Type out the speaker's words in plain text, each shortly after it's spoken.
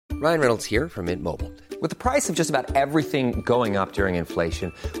Ryan Reynolds here from Mint Mobile. With the price of just about everything going up during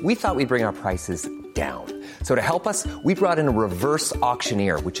inflation, we thought we'd bring our prices down. So to help us, we brought in a reverse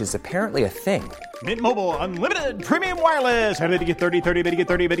auctioneer, which is apparently a thing. Mint Mobile Unlimited Premium Wireless. How to get 30, 30, bit to get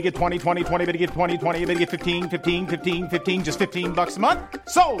 30, bit to get 20, 20, 20, bit to get 20, 20, bit to get 15, 15, 15, 15, just $15 a month?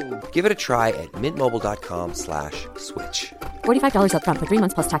 Sold! Give it a try at mintmobile.com/switch. $45 up front for 3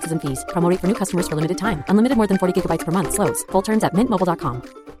 months plus taxes and fees. Promo rate for new customers for limited time. Unlimited more than 40 gigabytes per month. Slows full terms at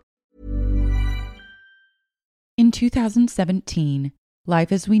mintmobile.com. In 2017,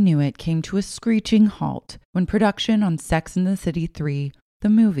 Life as We Knew It came to a screeching halt when production on Sex and the City 3, the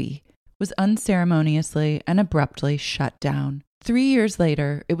movie, was unceremoniously and abruptly shut down. 3 years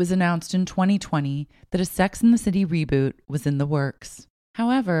later, it was announced in 2020 that a Sex and the City reboot was in the works.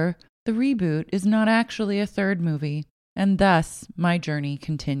 However, the reboot is not actually a third movie, and thus my journey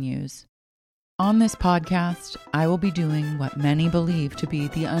continues. On this podcast, I will be doing what many believe to be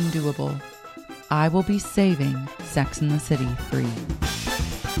the undoable. I will be saving Sex and the City 3.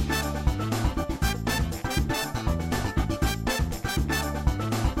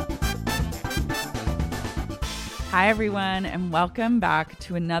 Hi, everyone, and welcome back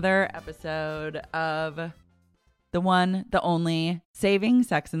to another episode of the one, the only, Saving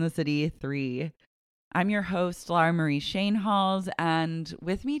Sex and the City 3. I'm your host, Laura Marie Schoenhals, and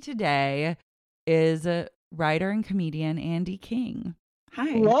with me today is writer and comedian Andy King. Hi.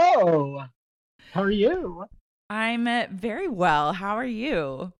 Hello. How are you? I'm very well. How are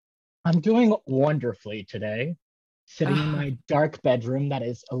you? I'm doing wonderfully today. Sitting in my dark bedroom that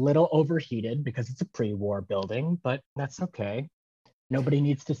is a little overheated because it's a pre-war building, but that's okay. Nobody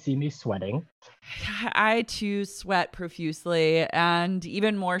needs to see me sweating. I too sweat profusely, and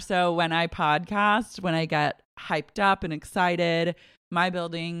even more so when I podcast, when I get hyped up and excited. My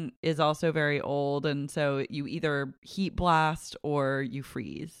building is also very old, and so you either heat blast or you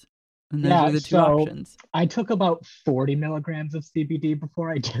freeze. And those are the two options. I took about 40 milligrams of CBD before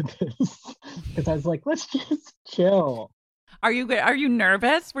I did this because I was like, let's just chill. Are you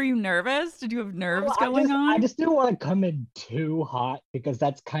nervous? Were you nervous? Did you have nerves going on? I just didn't want to come in too hot because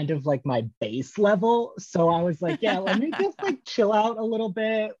that's kind of like my base level. So I was like, yeah, let me just like chill out a little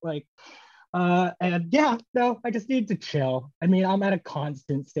bit. I just need to chill. I mean, I'm at a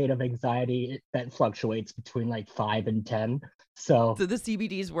constant state of anxiety that fluctuates between like 5 and 10. So the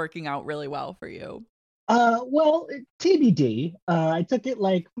CBD is working out really well for you. TBD. I took it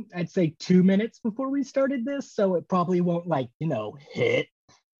like, I'd say 2 minutes before we started this, so it probably won't hit.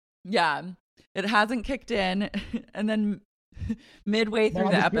 Yeah, it hasn't kicked in. And then midway through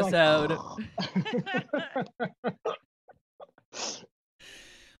the episode.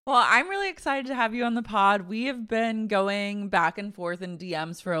 Well, I'm really excited to have you on the pod. We have been going back and forth in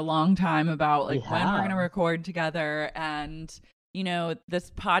DMs for a long time about when we're going to record together. And,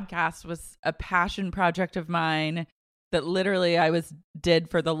 this podcast was a passion project of mine that literally I did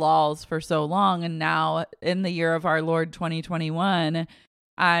for the lols for so long. And now in the year of our Lord 2021,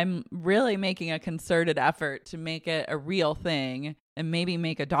 I'm really making a concerted effort to make it a real thing and maybe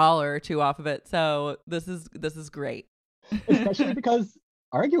make $1 or $2 off of it. So this is great. Especially because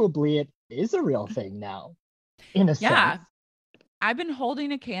arguably it is a real thing now, in a sense. I've been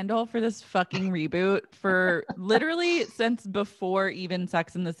holding a candle for this fucking reboot for literally since before even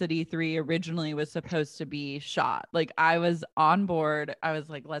Sex and the City 3 originally was supposed to be shot. Like, I was on board. I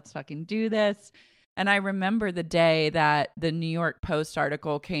was like, let's fucking do this. And I remember the day that the New York Post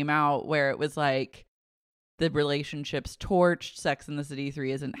article came out where it was like, the relationship's torched, Sex and the City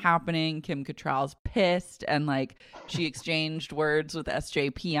 3 isn't happening, Kim Cattrall's pissed, and she exchanged words with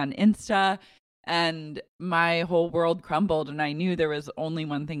SJP on Insta, and my whole world crumbled, and I knew there was only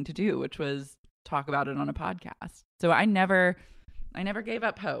one thing to do, which was talk about it on a podcast. So I never gave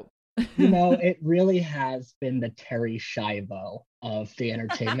up hope. It really has been the Terry Schiavo of the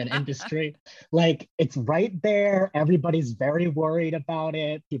entertainment industry. It's right there. Everybody's very worried about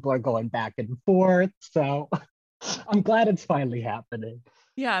it. People are going back and forth. So I'm glad it's finally happening.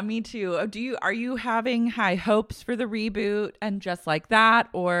 Yeah, me too. Are you having high hopes for the reboot and just like that,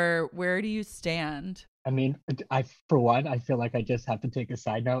 or where do you stand? I mean, for one, I feel like I just have to take a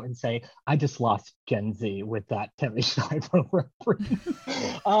side note and say I just lost Gen Z with that Terry Schiavo reference.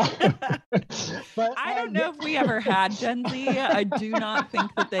 But I don't know if we ever had Gen Z. I do not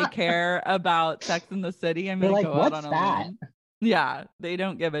think that they care about Sex and the City. I'm going to go out on a limb. Yeah, they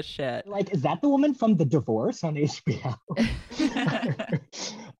don't give a shit. Is that the woman from The Divorce on HBO?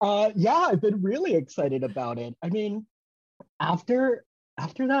 Yeah, I've been really excited about it. I mean, after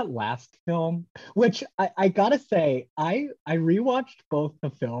that last film, which I gotta say, I rewatched both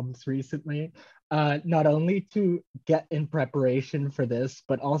the films recently. not only to get in preparation for this,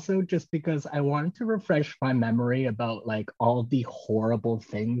 but also just because I wanted to refresh my memory about like all the horrible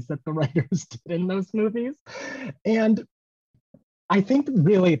things that the writers did in those movies. And I think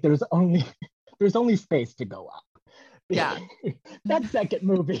really there's only space to go up. Yeah. That second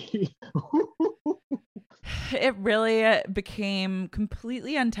movie. It really became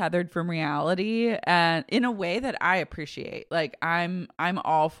completely untethered from reality, and in a way that I appreciate. Like I'm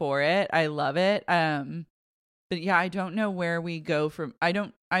all for it. I love it. But yeah, I don't know where we go from.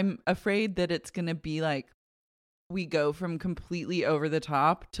 I'm afraid that it's going to be like we go from completely over the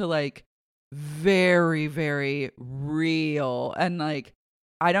top to like very, very real. And like,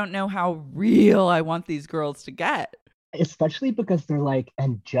 I don't know how real I want these girls to get. Especially because they're like,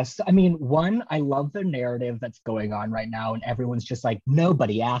 and just, I mean, one, I love the narrative that's going on right now, and everyone's just like,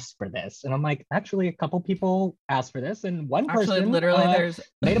 nobody asked for this. And I'm like, actually, a couple people asked for this, and one person literally there's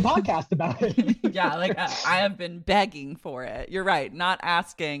made a podcast about it. Yeah, like I have been begging for it. You're right, not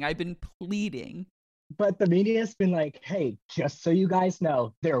asking. I've been pleading. But the media's been like, hey, just so you guys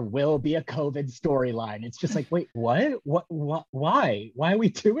know, there will be a COVID storyline. It's just like, wait, what? Why? Why are we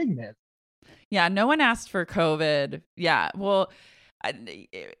doing this? Yeah, no one asked for COVID. Yeah, well,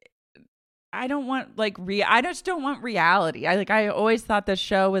 I don't want like I just don't want reality. I always thought the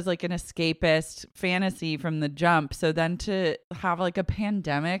show was like an escapist fantasy from the jump. So then to have like a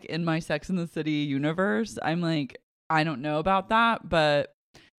pandemic in my Sex and the City universe, I'm like, I don't know about that, but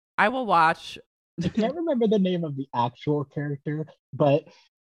I will watch. I can't remember the name of the actual character, but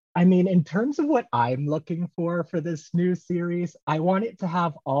I mean, in terms of what I'm looking for this new series, I want it to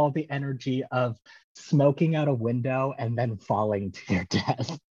have all the energy of smoking out a window and then falling to your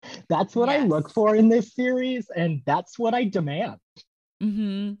death. That's what I look for in this series, and that's what I demand.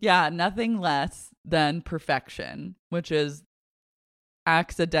 Mm-hmm. Yeah, nothing less than perfection, which is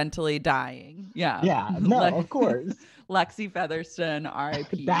accidentally dying. Yeah. Yeah, no, of course. Lexi Featherstone,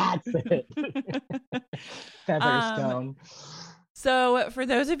 R.I.P. That's it. Featherstone. So for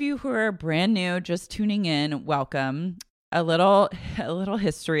those of you who are brand new, just tuning in, welcome. A little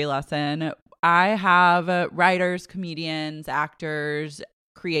history lesson. I have writers, comedians, actors,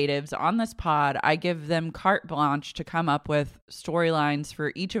 creatives on this pod. I give them carte blanche to come up with storylines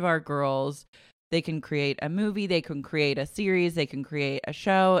for each of our girls. They can create a movie, they can create a series, they can create a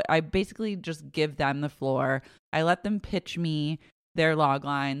show. I basically just give them the floor. I let them pitch me their log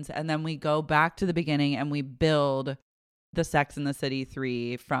lines, and then we go back to the beginning and we build the Sex and the City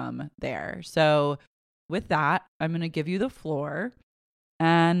 3 from there. So with that, I'm going to give you the floor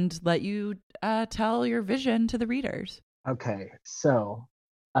and let you tell your vision to the readers. Okay, so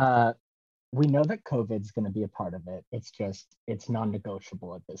we know that COVID's going to be a part of it. It's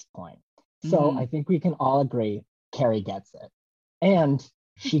non-negotiable at this point. So I think we can all agree Carrie gets it. And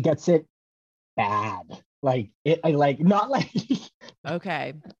she gets it bad. Not like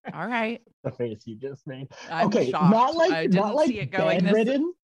Okay. All right. The face you just made. I'm okay, shocked. not like I didn't see it going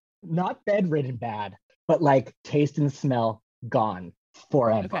bedridden, not bedridden bad, but like taste and smell gone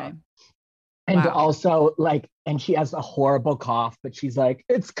forever. Okay. And also and she has a horrible cough, but she's like,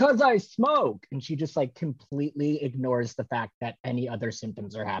 it's because I smoke. And she just like completely ignores the fact that any other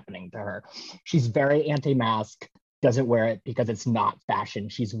symptoms are happening to her. She's very anti-mask, doesn't wear it because it's not fashion.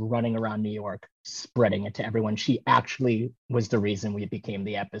 She's running around New York, spreading it to everyone. She actually was the reason we became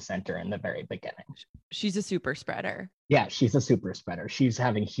the epicenter in the very beginning. She's a super spreader. Yeah, she's a super spreader. She's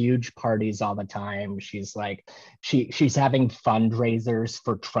having huge parties all the time. She's like, she's having fundraisers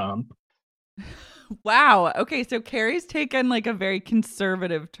for Trump. Wow. Okay, so Carrie's taken like a very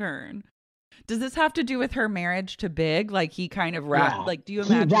conservative turn. Does this have to do with her marriage to Big? Like he kind of do you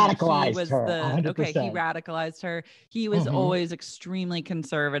imagine he radicalized he was her, he radicalized her. He was always extremely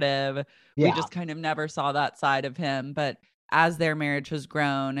conservative. Yeah. We just kind of never saw that side of him. But as their marriage has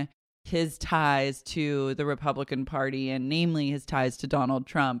grown, his ties to the Republican Party, and namely his ties to Donald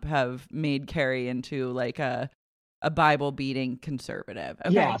Trump, have made Carrie into like a Bible beating conservative.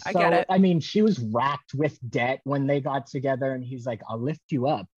 Okay, yeah, so, I get it. I mean, she was racked with debt when they got together, and he's like, I'll lift you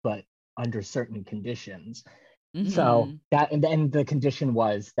up, but under certain conditions. So that, and the condition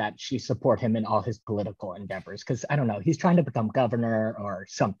was that she support him in all his political endeavors, because I don't know, he's trying to become governor or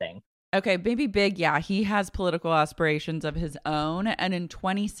something. Okay, maybe Big, yeah, he has political aspirations of his own. And in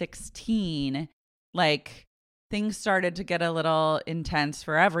 2016, like things started to get a little intense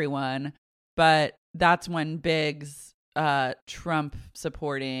for everyone, but that's when Big's Trump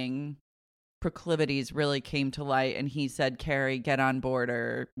supporting proclivities really came to light, and he said, Carrie, get on board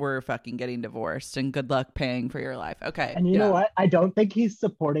or we're fucking getting divorced, and good luck paying for your life. Okay. And you know what? I don't think he's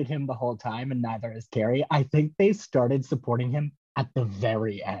supported him the whole time, and neither is Carrie. I think they started supporting him at the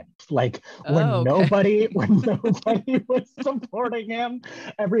very end. Like Oh, okay. when nobody was supporting him,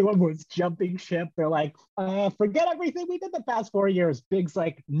 everyone was jumping ship. They're like, forget everything we did the past 4 years. Big's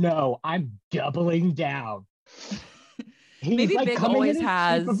like, no, I'm doubling down. He's Maybe like Big coming always in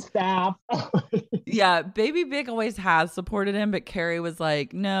as chief of has. staff. Yeah, Baby Big always has supported him, but Carrie was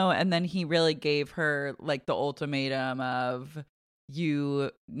like, no. And then he really gave her like the ultimatum of, you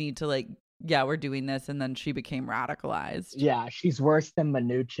need to like, yeah, we're doing this. And then she became radicalized. Yeah, she's worse than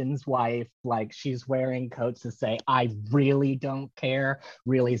Mnuchin's wife. Like she's wearing coats to say, I really don't care.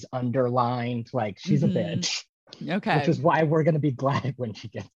 Really's underlined. Like she's a bitch. Okay. Which is why we're going to be glad when she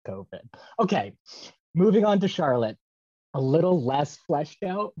gets COVID. Okay, moving on to Charlotte. A little less fleshed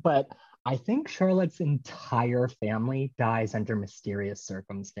out, but I think Charlotte's entire family dies under mysterious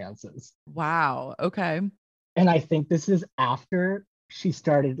circumstances. Wow. Okay. And I think this is after she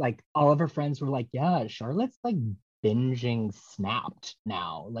started, like, all of her friends were like, yeah, Charlotte's like binging Snapped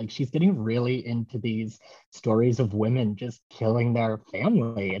now. Like, she's getting really into these stories of women just killing their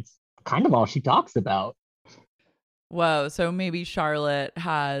family. It's kind of all she talks about. Whoa. So maybe Charlotte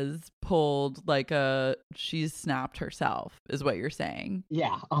has pulled like she's snapped herself, is what you're saying.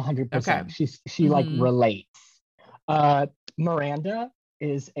 Yeah, 100%. Okay. She like relates. Miranda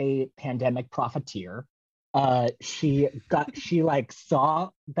is a pandemic profiteer. She like saw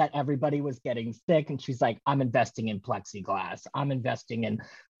that everybody was getting sick, and she's like, I'm investing in plexiglass. I'm investing in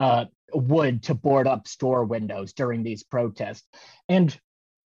wood to board up store windows during these protests. And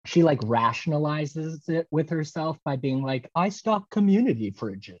she like rationalizes it with herself by being like, I stock community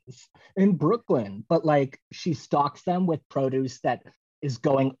fridges in Brooklyn, but like she stocks them with produce that is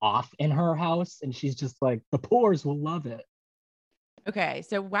going off in her house, and she's just like, the poors will love it. Okay,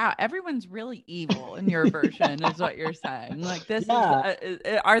 so wow, everyone's really evil in your version, is what you're saying. Like this is.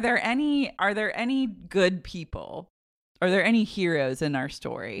 Are there any good people? Are there any heroes in our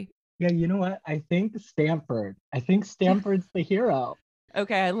story? Yeah, you know what? I think Stanford's the hero.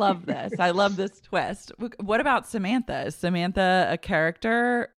 Okay, I love this. I love this twist. What about Samantha? Is Samantha a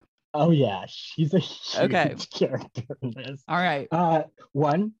character? Oh yeah, she's a huge character in this. All right.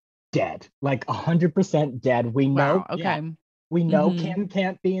 One, dead, like 100% dead. We know. Wow. Okay. Yeah, we know Kim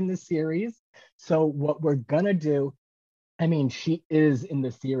can't be in the series. So what we're gonna do, I mean, she is in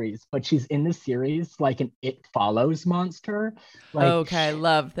the series, but she's in the series like an It Follows monster. Like, okay, I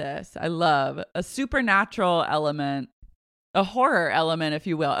love this. I love a supernatural element. A horror element, if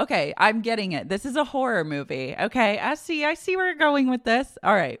you will. Okay, I'm getting it. This is a horror movie. Okay, I see where you're going with this.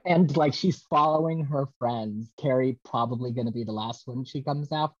 All right. And like she's following her friends. Carrie probably going to be the last one she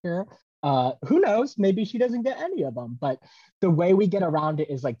comes after. Who knows? Maybe she doesn't get any of them. But the way we get around it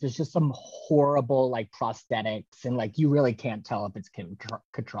is like there's just some horrible like prosthetics, and like you really can't tell if it's Kim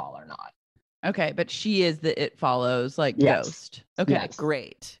Cattrall or not. Okay, but she is the It Follows like Yes. ghost. Okay, Yes.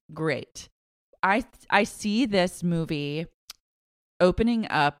 Great. I see this movie opening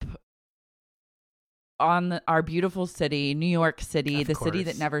up on our beautiful city, New York City, the city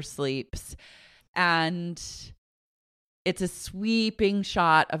that never sleeps. And it's a sweeping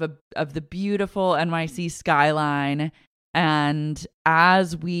shot of the beautiful NYC skyline. And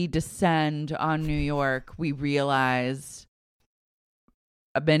as we descend on New York, we realize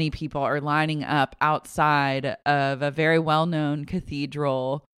many people are lining up outside of a very well-known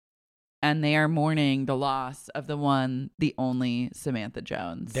cathedral, and they are mourning the loss of the only Samantha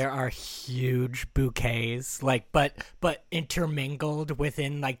Jones. There are huge bouquets, like, but intermingled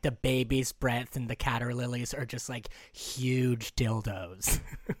within like the baby's breath, and the catter lilies are just like huge dildos.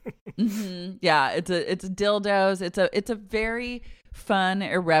 Yeah, it's dildos. It's a very fun,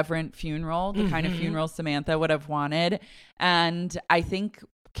 irreverent funeral, the kind of funeral Samantha would have wanted. And I think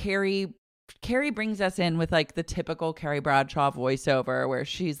Carrie brings us in with like the typical Carrie Bradshaw voiceover where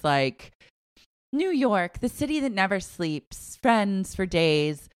she's like, New York, the city that never sleeps, friends for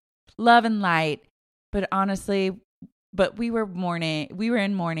days, love and light. But honestly, we were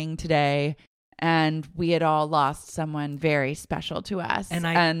in mourning today, and we had all lost someone very special to us.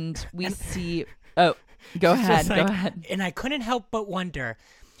 And we see, oh, go ahead. And I couldn't help but wonder,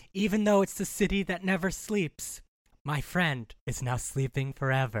 even though it's the city that never sleeps, my friend is now sleeping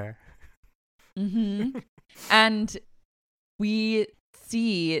forever. And we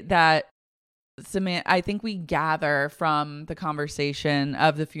see that Samantha, I think we gather from the conversation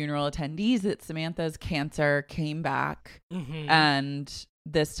of the funeral attendees that Samantha's cancer came back. And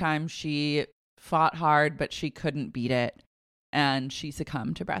this time she fought hard, but she couldn't beat it. And she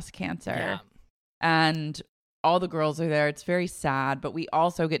succumbed to breast cancer. Yeah. And all the girls are there. It's very sad, but we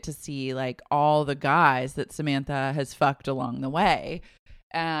also get to see like all the guys that Samantha has fucked along the way.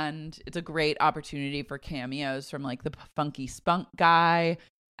 And it's a great opportunity for cameos from like the funky spunk guy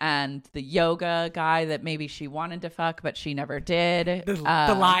and the yoga guy that maybe she wanted to fuck, but she never did. The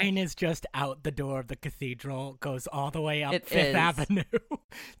line is just out the door of the cathedral, goes all the way up Fifth Avenue.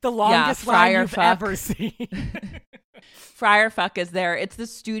 The longest line you've ever seen. Friar Fuck is there. It's the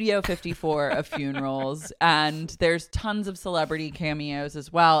Studio 54 of funerals, and there's tons of celebrity cameos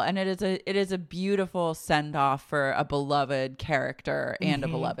as well. And it is a beautiful send off for a beloved character and a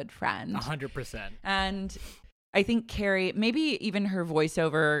beloved friend. 100%. And I think Carrie, maybe even her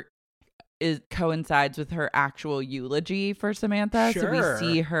voiceover coincides with her actual eulogy for Samantha. Sure. So we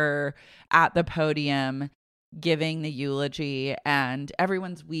see her at the podium giving the eulogy, and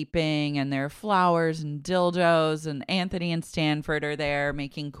everyone's weeping, and there are flowers and dildos, and Anthony and Stanford are there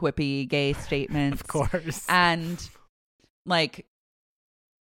making quippy gay statements. Of course. And like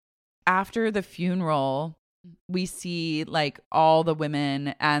after the funeral, we see like all the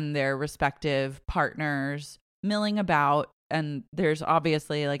women and their respective partners milling about, and there's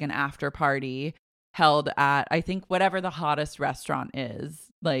obviously like an after party held at, I think, whatever the hottest restaurant is,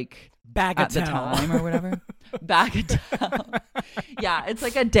 like Bagatelle. At the time or whatever. Bagatelle. Yeah, it's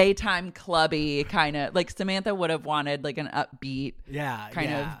like a daytime clubby kind of, like Samantha would have wanted like an upbeat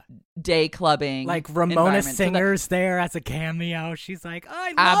kind of day clubbing, like Ramona Singer's there as a cameo. She's like,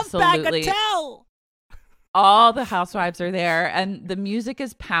 I love Bagatelle. All the housewives are there, and the music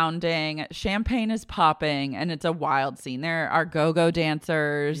is pounding, champagne is popping, and it's a wild scene. There are go-go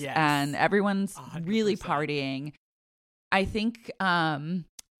dancers, and everyone's 100%. Really partying. I think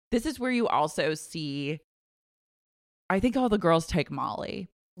this is where you also see, I think all the girls take Molly.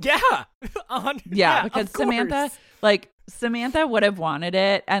 Yeah. Because Samantha would have wanted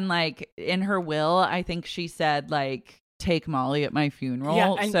it, and like in her will, I think she said like, take Molly at my funeral.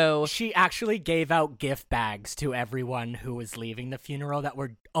 Yeah, and so she actually gave out gift bags to everyone who was leaving the funeral that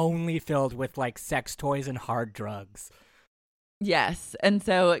were only filled with like sex toys and hard drugs. Yes. And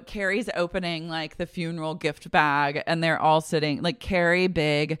so Carrie's opening like the funeral gift bag, and they're all sitting like Carrie,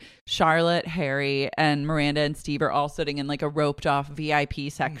 Big, Charlotte, Harry, and Miranda and Steve are all sitting in like a roped off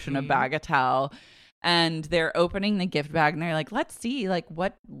VIP section of Bagatelle. And they're opening the gift bag, and they're like, let's see, like,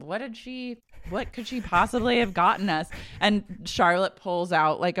 what could she possibly have gotten us? And Charlotte pulls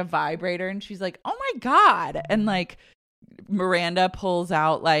out like a vibrator, and she's like, oh my God. And like Miranda pulls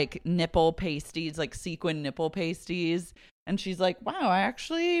out like nipple pasties, like sequin nipple pasties. And she's like, wow,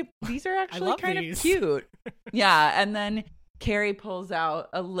 these are actually kind of cute. Yeah. And then Carrie pulls out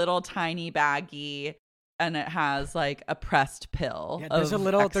a little tiny baggie, and it has like a pressed pill. Yeah, there's a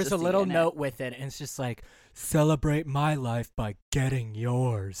little note with it, and it's just like, celebrate my life by getting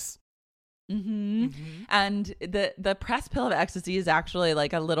yours. And the pressed pill of ecstasy is actually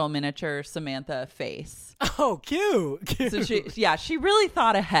like a little miniature Samantha face. Oh, cute. So she really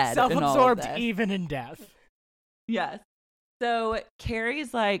thought ahead. Self-absorbed even in death. Yes. So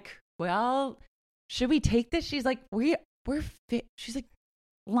Carrie's like, well, should we take this? She's like, we're fit. She's like,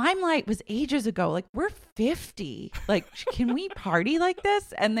 Limelight was ages ago. Like, we're 50. Like, can we party like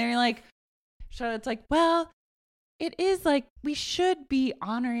this? And they're like, Charlotte's like, well, it is like, we should be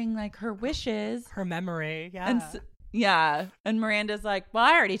honoring like her wishes, her memory. Yeah. And and Miranda's like, well,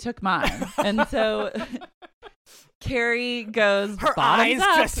 I already took mine. And so Carrie goes, her eyes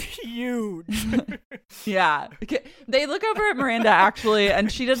up. Just huge. Yeah. They look over at Miranda actually,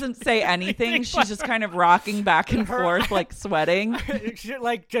 and she doesn't say anything. She's just kind of rocking back and forth, like sweating.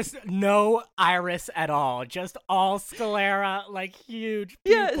 Like just no iris at all. Just all sclera, like huge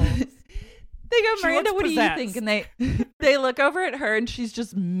pupils. Yeah. They go, Miranda, what do you think? And they look over at her, and she's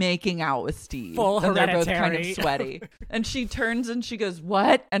just making out with Steve. Full and hereditary. They're both kind of sweaty. And she turns and she goes,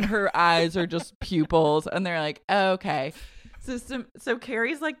 what? And her eyes are just pupils. And they're like, oh, okay. So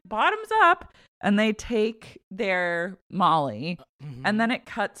Carrie's like, bottoms up. And they take their Molly. And then it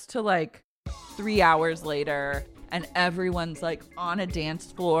cuts to like 3 hours later. And everyone's like on a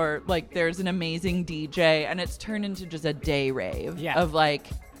dance floor. Like there's an amazing DJ. And it's turned into just a day rave of like,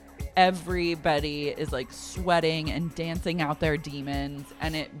 everybody is like sweating and dancing out their demons,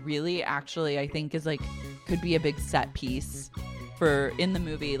 and it really actually I think is like could be a big set piece for in the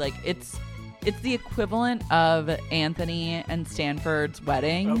movie. Like it's the equivalent of Anthony and Stanford's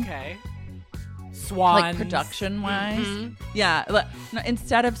wedding. Okay. Swans. Like production wise. Yeah.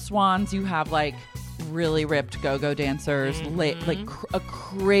 Instead of swans, you have like really ripped go-go dancers, like a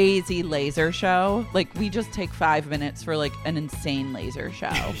crazy laser show. Like we just take 5 minutes for like an insane laser show.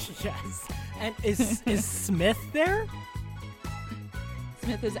 Yes. And is Smith there?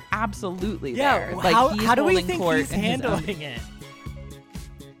 Smith is absolutely there. Like how do we think he's handling it?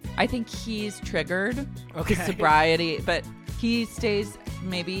 I think he's triggered okay. his sobriety, but he stays.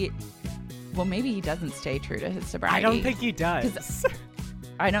 maybe he doesn't stay true to his sobriety. I don't think he does.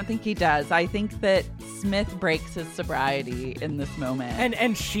 I don't think he does. I think that Smith breaks his sobriety in this moment.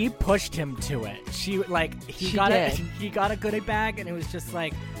 And she pushed him to it. He got a goodie bag, and it was just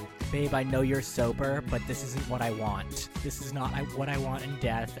like, babe, I know you're sober, but this isn't what I want. This is not what I want in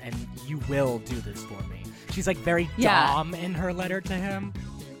death, and you will do this for me. She's like very Dom in her letter to him.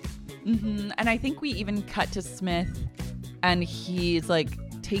 Mm-hmm. And I think we even cut to Smith, and he's like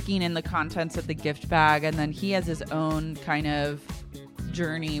taking in the contents of the gift bag, and then he has his own kind of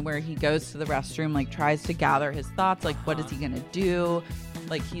journey where he goes to the restroom, like tries to gather his thoughts, like what is he gonna do?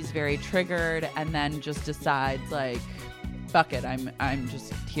 Like he's very triggered, and then just decides like, fuck it, I'm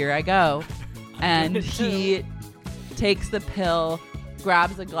just, here I go. And he takes the pill,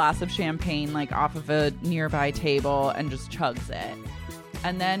 grabs a glass of champagne like off of a nearby table, and just chugs it.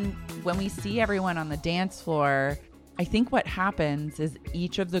 And then when we see everyone on the dance floor, I think what happens is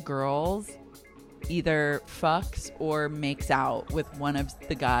each of the girls either fucks or makes out with one of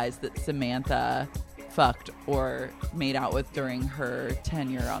the guys that Samantha fucked or made out with during her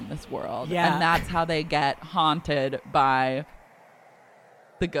tenure on this world. Yeah. And that's how they get haunted by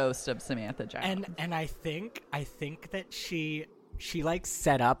the ghost of Samantha Jones. And I think that she like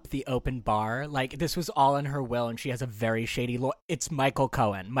set up the open bar. Like this was all in her will, and she has a very shady lawyer. It's Michael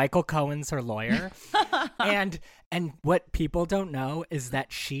Cohen. Michael Cohen's her lawyer. And what people don't know is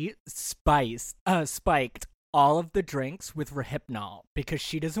that she spiked all of the drinks with Rohypnol because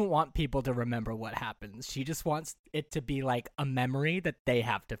she doesn't want people to remember what happens. She just wants it to be like a memory that they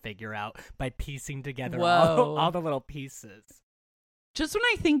have to figure out by piecing together all the little pieces. Just when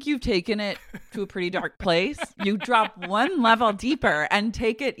I think you've taken it to a pretty dark place, you drop one level deeper and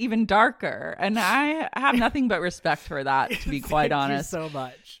take it even darker. And I have nothing but respect for that, to be quite honest. Thank you so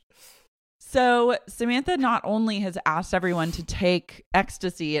much. So Samantha not only has asked everyone to take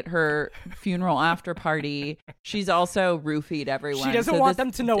ecstasy at her funeral after party, she's also roofied everyone. She doesn't want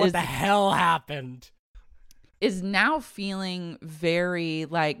them to know what the hell happened. Is now feeling very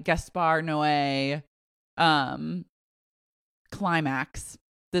like Gaspar Noé climax.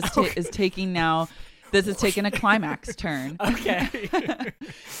 This is taking now. This is taking a climax turn. Okay.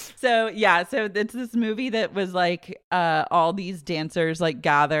 So it's this movie that was like all these dancers like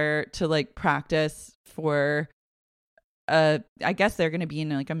gather to like practice for I guess they're going to be in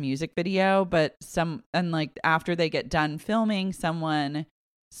like a music video, but like after they get done filming, someone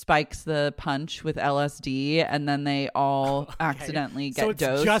spikes the punch with LSD, and then they all accidentally get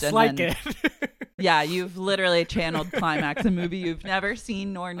dosed. Just and like then, it. Yeah, you've literally channeled climax, a movie you've never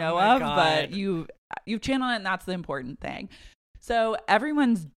seen nor know of, God. but you've channeled it, and that's the important thing. So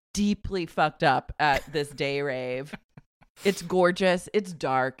everyone's deeply fucked up at this day rave. It's gorgeous, it's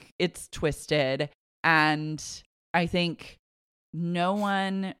dark, it's twisted, and I think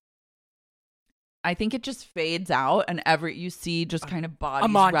it just fades out, and you see just kind of bodies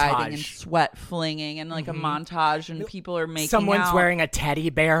riding and sweat flinging, and like a montage, and people are making someone's wearing a teddy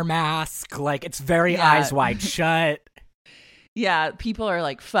bear mask. Like it's very eyes wide shut. Yeah, people are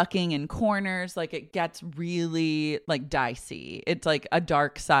like fucking in corners. Like it gets really like dicey. It's like a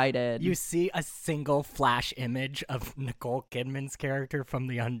dark-sided. You see a single flash image of Nicole Kidman's character from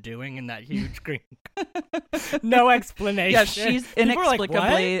The Undoing in that huge green. No explanation. Yeah, she's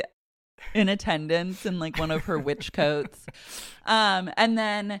inexplicably in attendance in like one of her witch coats. And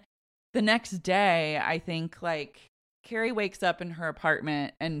then the next day, I think like Carrie wakes up in her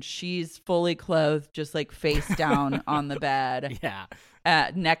apartment and she's fully clothed, just like face down on the bed. Yeah.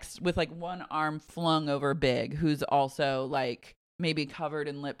 Next with like one arm flung over Big, who's also like maybe covered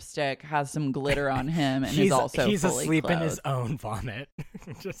in lipstick, has some glitter on him, and is also he's fully asleep clothed. in his own vomit.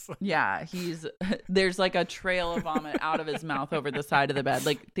 Just like... Yeah, there's like a trail of vomit out of his mouth over the side of the bed.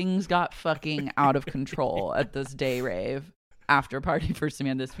 Like things got fucking out of control at this day rave after party for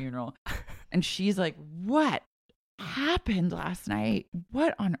Samantha's funeral. And she's like, what happened last night?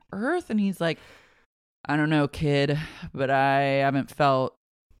 What on earth? And he's like, I don't know, kid, but I haven't felt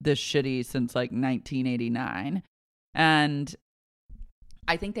this shitty since like 1989. And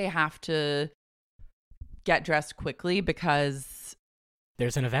I think they have to get dressed quickly because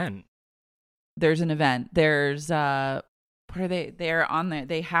there's an event. There's what are they? They're on there.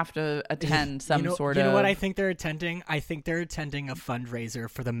 They have to attend some sort of. You know what I think they're attending? I think they're attending a fundraiser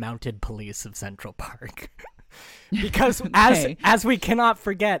for the Mounted Police of Central Park. Because as we cannot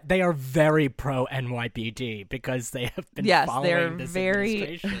forget, they are very pro NYPD because they have been following this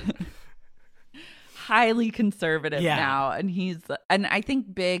administration. Highly conservative now, and I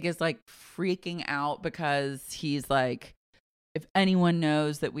think Big is like freaking out because he's like if anyone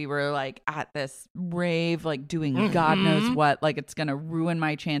knows that we were like at this rave, like doing God knows what, like it's gonna ruin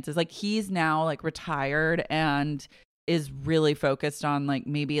my chances. Like he's now like retired and is really focused on like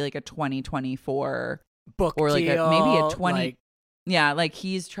maybe like a 2024 book or like deal, maybe a 20 like, yeah, like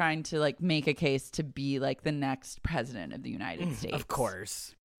he's trying to like make a case to be like the next president of the United States. Of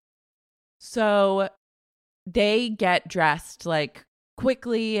course. So they get dressed like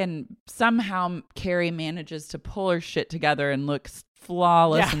quickly, and somehow Carrie manages to pull her shit together and looks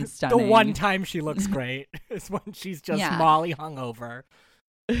flawless and stunning. The one time she looks great is when she's just Molly hungover.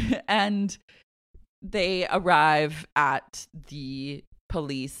 And they arrive at the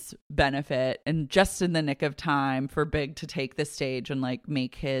police benefit and just in the nick of time for Big to take the stage and like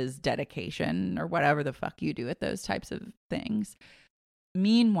make his dedication or whatever the fuck you do at those types of things.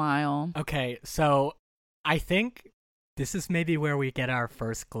 Meanwhile, okay, so I think this is maybe where we get our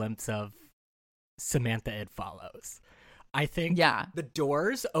first glimpse of Samantha It Follows. I think the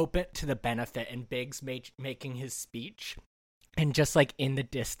doors open to the benefit and Big's making his speech, and just like in the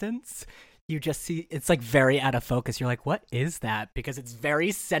distance you just see it's like very out of focus. You're like, what is that? Because it's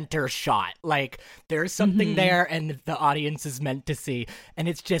very center shot. Like there's something there and the audience is meant to see. And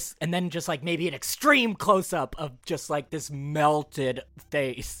it's just, and then just like maybe an extreme close up of just like this melted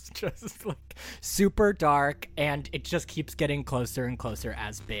face, just like super dark. And it just keeps getting closer and closer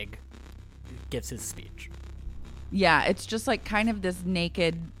as Big gives his speech. Yeah, it's just like kind of this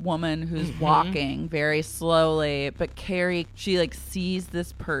naked woman who's walking very slowly, but Carrie, she like sees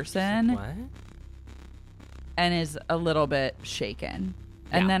this person Like, what? and is a little bit shaken.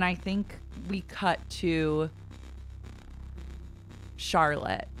 And then I think we cut to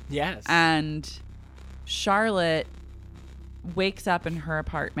Charlotte. Yes. And Charlotte wakes up in her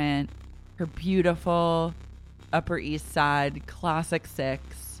apartment, her beautiful Upper East Side Classic 6.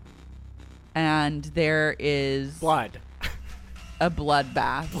 And there is blood. A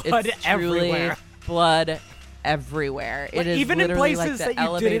bloodbath. Blood it's truly everywhere. Blood everywhere. Like, it is even in literally places like the that you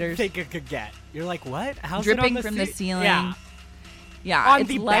elevators didn't think it could get. You're like, what? How's dripping it on from the ceiling. Yeah. Yeah. On it's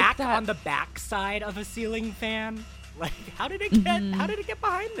the like back, that. on the back side of a ceiling fan. Like, how did it get? How did it get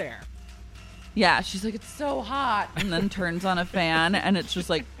behind there? Yeah, she's like, it's so hot, and then turns on a fan, and it's just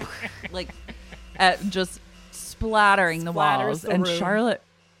like just splattering the walls. the and room. Charlotte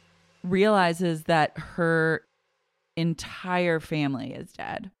realizes that her entire family is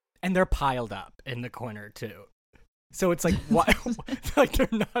dead. And they're piled up in the corner too. So it's like, what? Like they're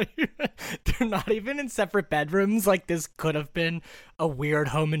not even in separate bedrooms. Like this could have been a weird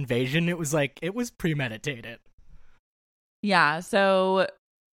home invasion. It was like, it was premeditated. Yeah, so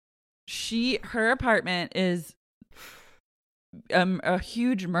her apartment is a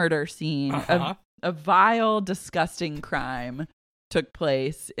huge murder scene. A vile, disgusting crime took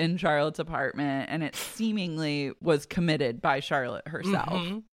place in Charlotte's apartment, and it seemingly was committed by Charlotte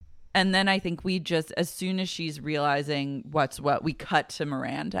herself. And then I think we just, as soon as she's realizing what's what, we cut to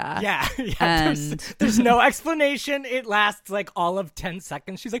Miranda. Yeah. And there's no explanation. It lasts like all of 10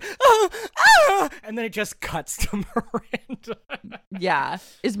 seconds. She's like, and then it just cuts to Miranda. Yeah.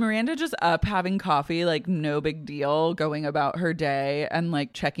 Is Miranda just up having coffee, like no big deal, going about her day and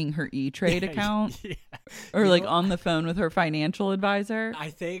like checking her E-Trade account? Yeah. Or like on the phone with her financial advisor? I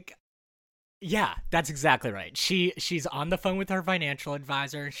think, yeah, that's exactly right. She's on the phone with her financial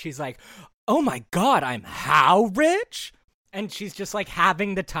advisor. She's like, oh my God, I'm how rich? And she's just like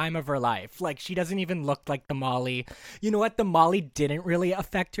having the time of her life. Like she doesn't even look like the Molly. You know what? The Molly didn't really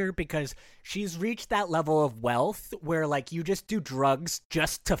affect her because she's reached that level of wealth where like you just do drugs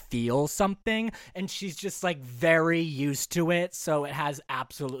just to feel something. And she's just like very used to it. So it has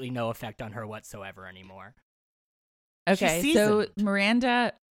absolutely no effect on her whatsoever anymore. Okay, so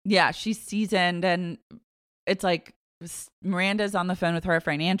Miranda, yeah, she's seasoned, and it's like Miranda's on the phone with her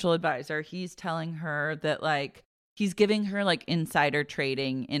financial advisor. He's telling her that like he's giving her like insider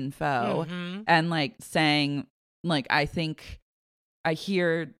trading info and like saying like, I think I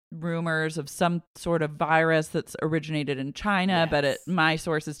hear rumors of some sort of virus that's originated in China, but my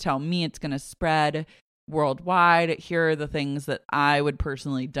sources tell me it's going to spread worldwide. Here are the things that I would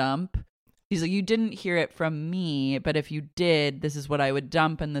personally dump. He's like, you didn't hear it from me, but if you did, this is what I would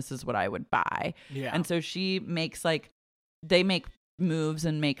dump and this is what I would buy. Yeah. And so she makes like, they make moves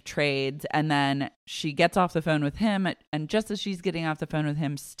and make trades, and then she gets off the phone with him, and just as she's getting off the phone with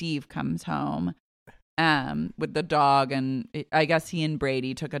him, Steve comes home with the dog, and I guess he and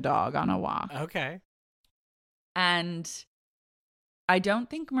Brady took a dog on a walk. Okay. And I don't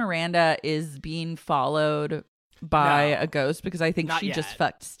think Miranda is being followed by a ghost because I think Not she yet. just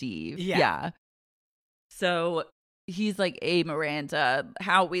fucked Steve. Yeah. So he's like, hey, Miranda,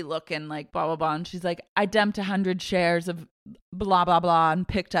 how we looking? Like, blah, blah, blah. And she's like, I dumped 100 shares of blah, blah, blah, and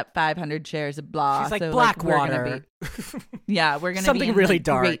picked up 500 shares of blah. She's like, so, Blackwater. Yeah, we're going to Something be in really like,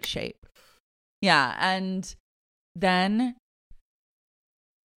 dark. great shape. Yeah. And then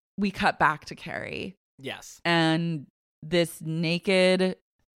we cut back to Carrie. Yes. And this naked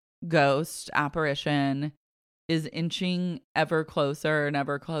ghost apparition is inching ever closer and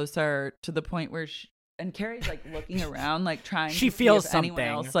ever closer to the point where and Carrie's like looking around, like trying She to feels see if something. anyone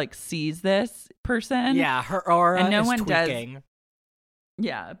else like sees this person. Yeah, her aura and no is one tweaking. does.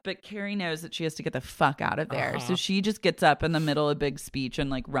 Yeah, but Carrie knows that she has to get the fuck out of there. Uh-huh. So she just gets up in the middle of a big speech and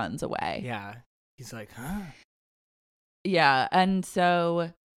like runs away. Yeah. He's like, huh? Yeah, and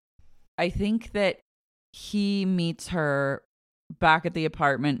so I think that he meets her back at the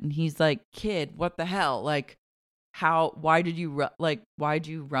apartment and he's like, kid, what the hell? Like, why'd you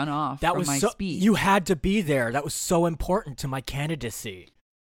run off That from was my so, speech? you had to be there. That was so important to my candidacy.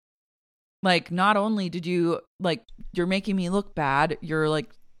 Like, not only did you, like, you're making me look bad, you're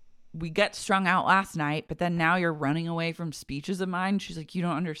like, we get strung out last night, but then now you're running away from speeches of mine. She's like, you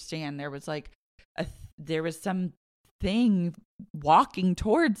don't understand. There was like, there was some thing walking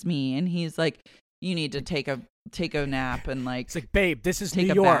towards me. And he's like, you need to take a nap and like. It's like, babe, this is take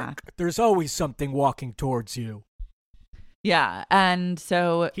New a York. bath. There's always something walking towards you. Yeah. And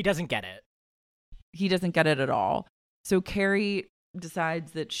so He doesn't get it. he doesn't get it at all. So Carrie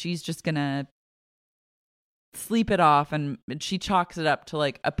decides that she's just gonna sleep it off, and she chalks it up to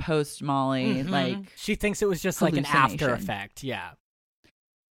like a post Molly, Mhm. like She thinks it was just like an after hallucination. effect. Yeah.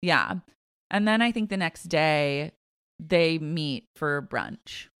 yeah. And then I think the next day they meet for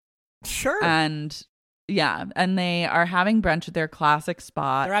brunch, Sure. and yeah, and they are having brunch at their classic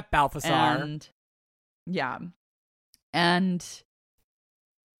spot. They're at Balthazar. And yeah, and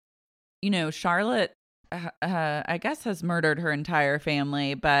you know, Charlotte, I guess, has murdered her entire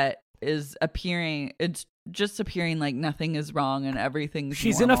family, but is appearing. It's just appearing like nothing is wrong and everything's.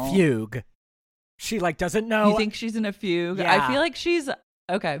 She's normal. in a fugue. She like doesn't know. You think she's in a fugue? Yeah. I feel like she's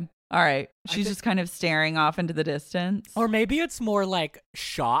okay. All right, I she's thi- just kind of staring off into the distance. Or maybe it's more like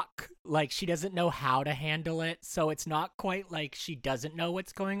shock. Like she doesn't know how to handle it. So it's not quite like she doesn't know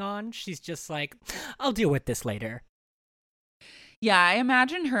what's going on. She's just like, I'll deal with this later. Yeah, I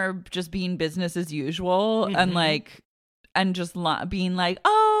imagine her just being business as usual and Mhm. like, and just being like,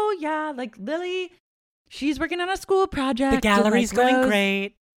 oh yeah, like Lily, she's working on a school project. The and, gallery's like, going Rose-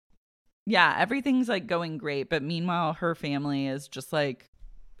 great. Yeah, everything's like going great, but meanwhile, her family is just like,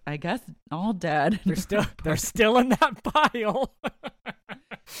 I guess, all dead. They're still in that pile.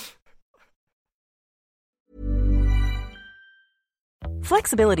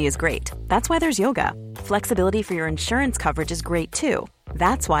 Flexibility is great. That's why there's yoga. Flexibility for your insurance coverage is great too.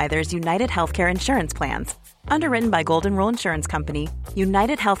 That's why there's United Healthcare Insurance Plans. Underwritten by Golden Rule Insurance Company,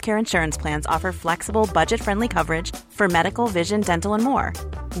 United Healthcare Insurance Plans offer flexible, budget-friendly coverage for medical, vision, dental, and more.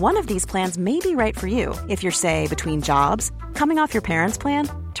 One of these plans may be right for you if you're, say, between jobs, coming off your parents' plan,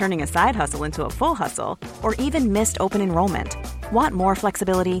 turning a side hustle into a full hustle, or even missed open enrollment. Want more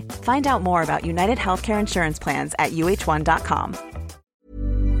flexibility? Find out more about United Healthcare Insurance Plans at uh1.com.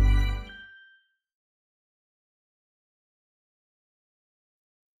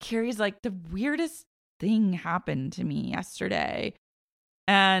 Carrie's like, the weirdest thing happened to me yesterday.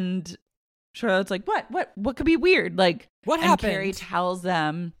 And Charlotte's like, what could be weird? Like, What and happened? Carrie tells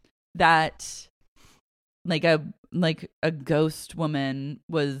them that like a ghost woman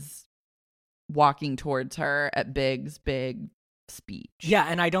was walking towards her at Big's big speech. Yeah,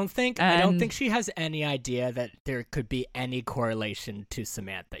 and I don't think And- she has any idea that there could be any correlation to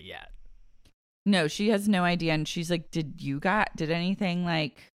Samantha yet. No, she has no idea. And she's like, did anything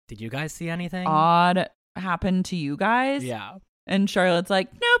like Did you guys see anything? odd happen to you guys? Yeah. And Charlotte's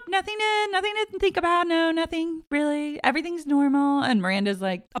like, nope, nothing to think about. No, nothing really. Everything's normal. And Miranda's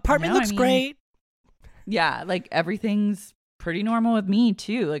like, Apartment "No, looks great. Yeah, like everything's pretty normal with me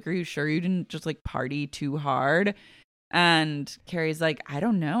too. Like, are you sure you didn't just like party too hard? And Carrie's like, I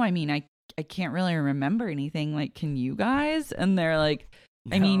don't know. I mean, I can't really remember anything. Like, can you guys? And they're like,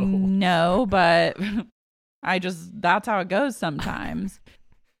 I mean, no, but that's how it goes sometimes.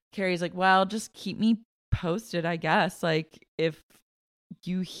 Carrie's like, well, just keep me posted, I guess. Like, if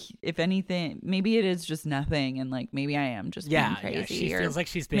anything, maybe it is just nothing, and like maybe I am just being crazy. She or feels like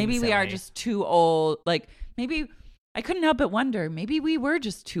she's being maybe we are silly. just too old. Like, maybe I couldn't help but wonder, maybe we were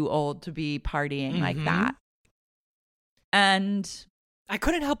just too old to be partying like Mhm. that. And I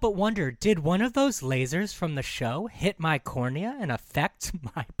couldn't help but wonder, did one of those lasers from the show hit my cornea and affect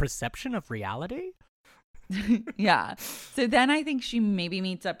my perception of reality? Yeah. So then I think she maybe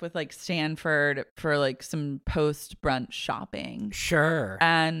meets up with like Stanford for like some post brunch shopping. Sure.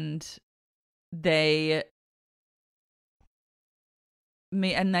 And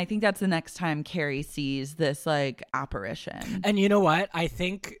and I think that's the next time Carrie sees this like apparition. And you know what?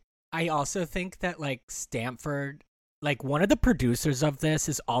 I also think that like Stanford, like one of the producers of this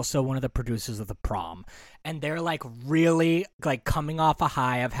is also one of the producers of The Prom. And they're like really like coming off a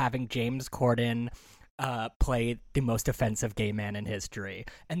high of having James Corden play the most offensive gay man in history.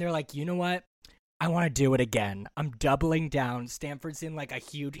 And they're like, you know what? I want to do it again. I'm doubling down. Stanford's in like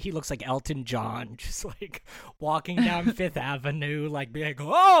he looks like Elton John, just like walking down Fifth Avenue, like being like,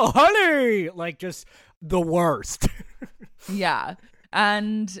 oh, honey, like just the worst. Yeah.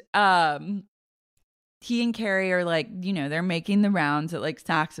 And he and Carrie are like, you know, they're making the rounds at like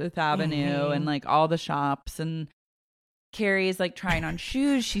Saks Fifth Avenue and like all the shops. And Carrie is like trying on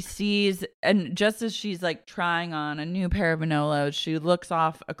shoes. She sees, and just as she's like trying on a new pair of Manolos, she looks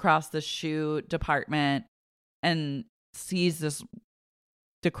off across the shoe department and sees this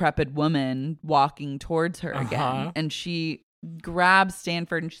decrepit woman walking towards her again. And she grabs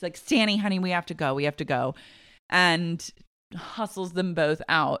Stanford and she's like, Stanny, honey, we have to go. And hustles them both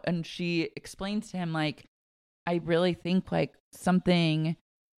out. And she explains to him, like, I really think like something's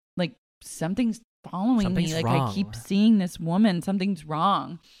following me. Like, wrong. I keep seeing this woman. Something's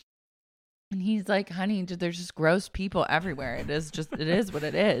wrong. And he's like, honey, there's just gross people everywhere. It is what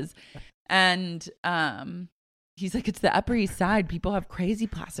it is. And he's like, it's the Upper East Side. People have crazy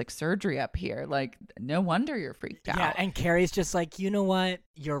plastic surgery up here. Like, no wonder you're freaked out. Yeah, and Carrie's just like, you know what?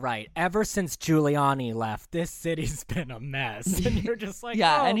 You're right. Ever since Giuliani left, this city's been a mess. And you're just like,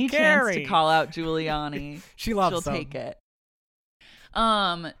 yeah, oh, any Carrie. chance to call out Giuliani, she'll take it.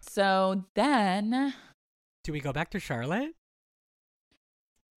 So then, do we go back to Charlotte?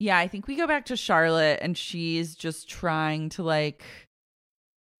 Yeah, I think we go back to Charlotte, and she's just trying to like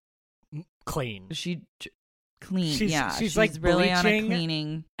clean. Clean. She's like really on a bleaching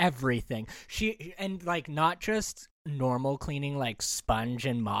cleaning everything. And like not just normal cleaning, like sponge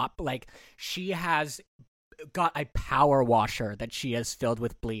and mop. Like she has got a power washer that she has filled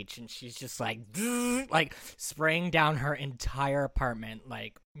with bleach, and she's just like spraying down her entire apartment.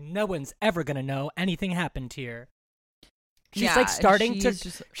 Like no one's ever gonna know anything happened here. She's like starting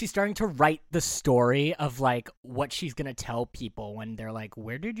to write the story of like what she's gonna tell people when they're like,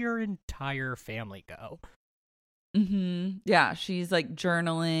 where did your entire family go? Yeah, she's like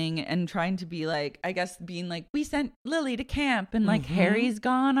journaling and trying to be like, I guess being like, we sent Lily to camp, and like Harry's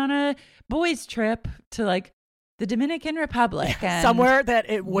gone on a boys trip to like the Dominican Republic, and somewhere that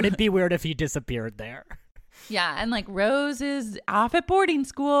it wouldn't be weird if he disappeared there. Yeah, and like Rose is off at boarding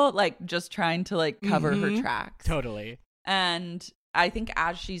school, like just trying to like cover her tracks. Totally. And I think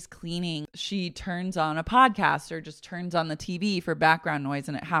as she's cleaning, she turns on a podcast or just turns on the TV for background noise,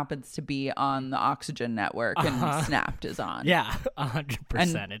 and it happens to be on the Oxygen Network, and Snapped is on. Yeah,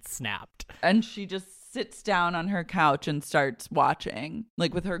 100%. It's Snapped. And she just sits down on her couch and starts watching,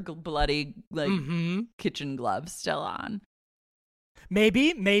 like with her bloody like kitchen gloves still on.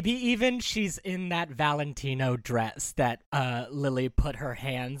 Maybe even she's in that Valentino dress that Lily put her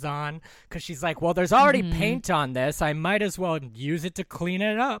hands on, because she's like, well, there's already paint on this. I might as well use it to clean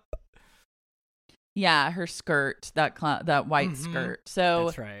it up. Yeah, her skirt, that white skirt. So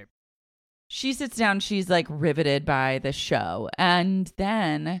that's right. She sits down. She's like riveted by the show. And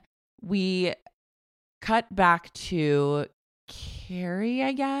then we cut back to Carrie,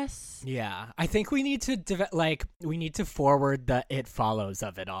 I guess. Yeah, I think we need to forward the It Follows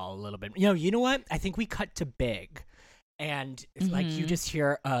of it all a little bit. You know what? I think we cut to Big, and it's like you just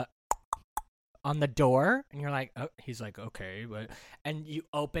hear on the door, and you're like, oh, he's like, okay, and you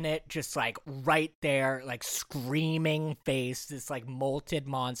open it, just like right there, like screaming face, this like molted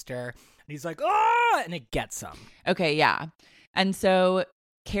monster, and he's like, oh, and it gets him. Okay, yeah, and so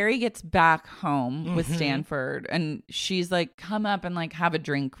Carrie gets back home with Stanford, and she's like, come up and like have a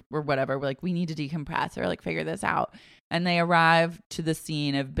drink or whatever. We're like, we need to decompress or like figure this out. And they arrive to the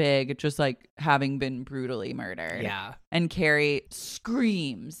scene of Big just like having been brutally murdered. Yeah. And Carrie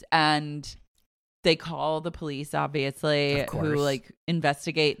screams, and they call the police, obviously, who like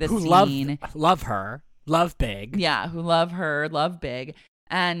investigate the scene. Love her. Love Big. Yeah, who love her, love Big.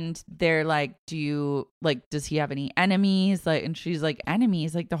 And they're like, does he have any enemies? Like, and she's like,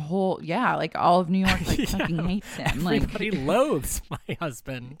 enemies? Like like all of New York like fucking hates him. Everybody loathes my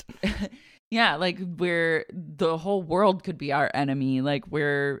husband. Yeah, like the whole world could be our enemy. Like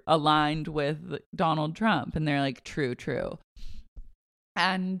we're aligned with Donald Trump. And they're like, true.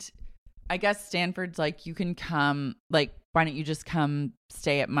 And I guess Stanford's like, you can come, like, why don't you just come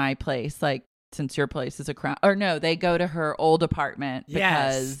stay at my place? Like, since your place is a crown, or no, they go to her old apartment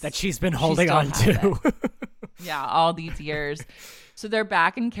because that she's been holding on to. Yeah, all these years. So they're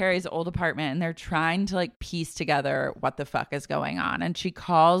back in Carrie's old apartment and they're trying to like piece together what the fuck is going on. And she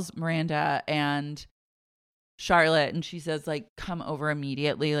calls Miranda and Charlotte and she says like, come over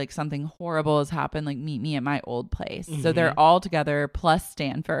immediately. Like something horrible has happened. Like meet me at my old place. So they're all together plus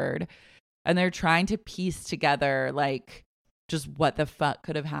Stanford and they're trying to piece together like just what the fuck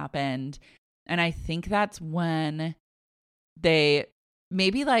could have happened. And I think that's when they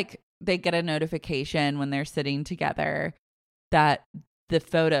maybe like they get a notification when they're sitting together that the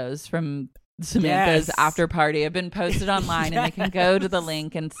photos from Samantha's after party have been posted online and they can go to the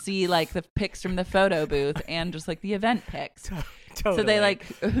link and see like the pics from the photo booth and just like the event pics. Totally. So they like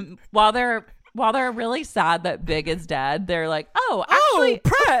while they're really sad that Big is dead, they're like, oh, actually,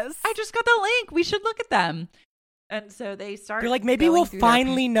 press. I just got the link. We should look at them. And so they start. They're like, maybe we'll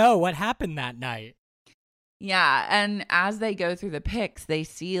finally know what happened that night. Yeah, and as they go through the pics, they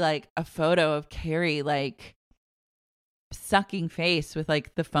see like a photo of Carrie like sucking face with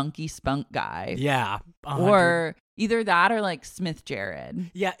like the funky spunk guy. Yeah. 100. Or either that or like Smith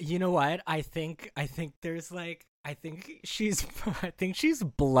Jared. Yeah, you know what? I think there's like I think she's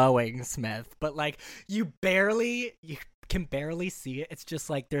blowing Smith, but like you can barely see it. It's just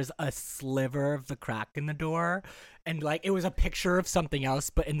like there's a sliver of the crack in the door and like it was a picture of something else,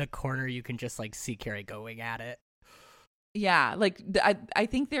 but in the corner you can just like see Carrie going at it. Yeah, like I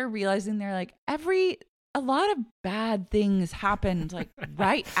think they're realizing they're like a lot of bad things happened like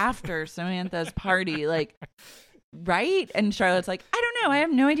right after Samantha's party, like right? And Charlotte's like, I don't know, I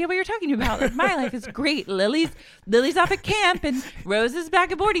have no idea what you're talking about. Like my life is great. Lily's off at camp and Rose is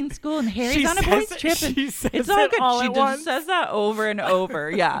back at boarding school and Harry's on a boys trip and it's all good. She just says that over and over.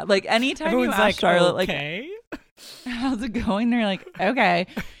 Yeah, like anytime everyone's you ask Charlotte, okay. like, how's it going? They're like, okay.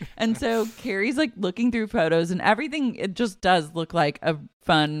 And so Carrie's like looking through photos and everything. It just does look like a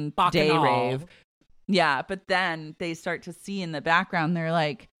fun day rave. Yeah, but then they start to see in the background,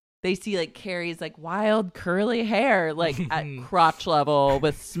 they see like Carrie's like wild curly hair, like at crotch level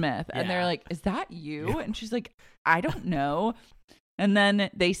with Smith. And they're like, is that you? Yeah. And she's like, I don't know. And then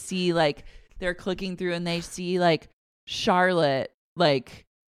they see like, they're clicking through and they see like Charlotte, like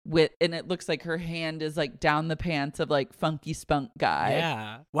and it looks like her hand is like down the pants of like funky spunk guy.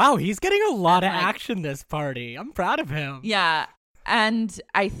 Yeah. Wow, he's getting a lot of action this party. I'm proud of him. Yeah. And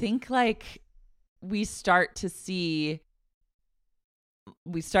I think like, we start to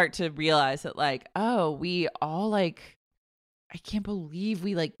realize that like, oh, we all like, I can't believe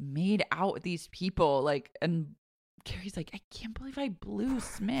we like made out with these people. Like, and Carrie's like, I can't believe I blew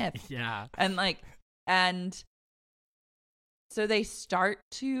Smith. Yeah. And so they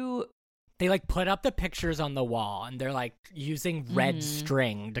like put up the pictures on the wall and they're like using red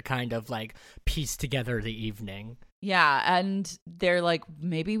string to kind of like piece together the evening. Yeah, and they're like,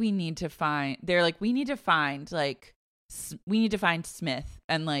 maybe we need to find Smith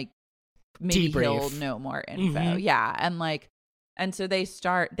and like maybe he'll know more info. Yeah, and like, and so they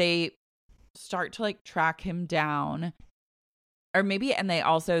start to like track him down, or maybe, and they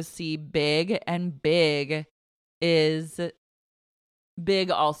also see Big, and Big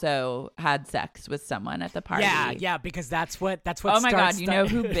also had sex with someone at the party. Yeah, because that's what. Oh my God, you know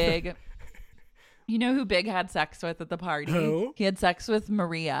who Big. You know who Big had sex with at the party? Who? He had sex with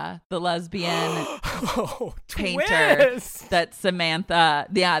Maria, the lesbian painter that Samantha.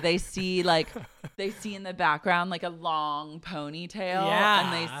 Yeah, they see in the background like a long ponytail,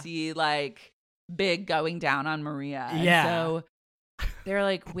 and they see like Big going down on Maria. Yeah. And so they're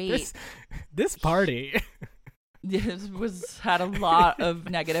like, wait, this party. This had a lot of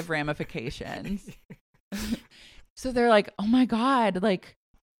negative ramifications. So they're like, oh my God, like.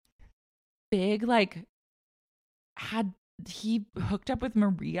 Big like he hooked up with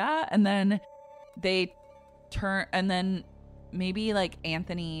Maria and then maybe like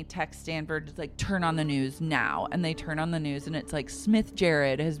Anthony texts Stanford like turn on the news now, and they turn on the news and it's like Smith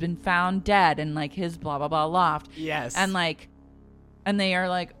Jared has been found dead in like his blah blah blah loft. Yes. And like and they are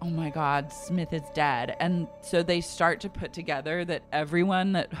like, oh my God, Smith is dead. And so they start to put together that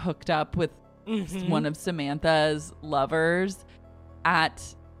everyone that hooked up with one of Samantha's lovers at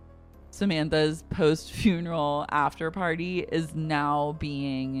Samantha's post-funeral after party is now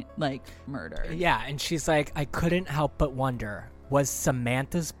being like murdered. Yeah, and she's like, I couldn't help but wonder, was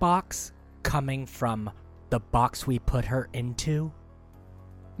Samantha's box coming from the box we put her into?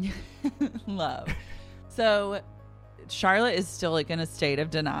 Love. So Charlotte is still like in a state of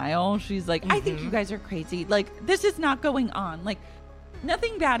denial. She's like, I think you guys are crazy. Like, this is not going on. Like,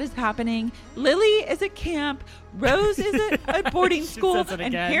 Nothing bad is happening. Lily is at camp. Rose is at a boarding school. And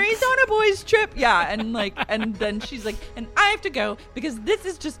again. Harry's on a boys' trip. Yeah. And then she's like, and I have to go because this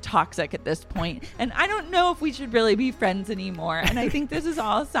is just toxic at this point. And I don't know if we should really be friends anymore. And I think this is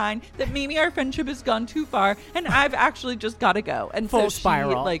all a sign that maybe our friendship has gone too far. And I've actually just got to go. And Full so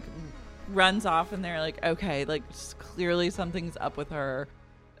spiral. she like runs off and they're like, okay, like clearly something's up with her.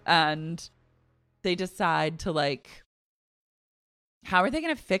 And they decide to like, how are they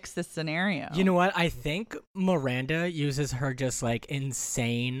going to fix this scenario? You know what? I think Miranda uses her just like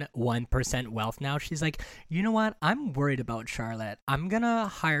insane 1% wealth now. She's like, you know what? I'm worried about Charlotte. I'm going to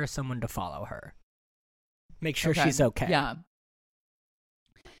hire someone to follow her. Make sure she's okay. Yeah.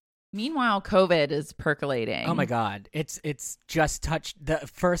 Meanwhile, COVID is percolating. Oh my God. It's just touched. The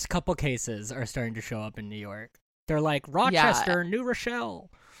first couple cases are starting to show up in New York. They're like Rochester, New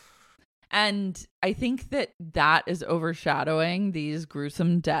Rochelle. And I think that is overshadowing these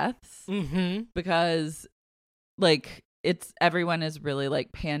gruesome deaths because like everyone is really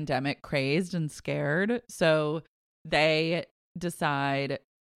like pandemic crazed and scared. So they decide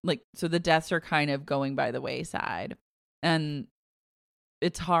like, so the deaths are kind of going by the wayside and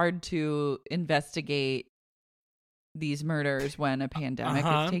it's hard to investigate these murders when a pandemic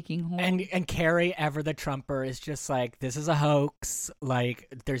is taking hold. And Carrie, ever the Trumper, is just like, this is a hoax.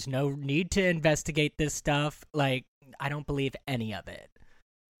 Like, there's no need to investigate this stuff. Like, I don't believe any of it.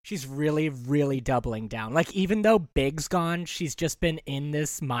 She's really, really doubling down. Like, even though Big's gone, she's just been in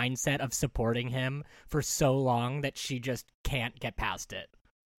this mindset of supporting him for so long that she just can't get past it.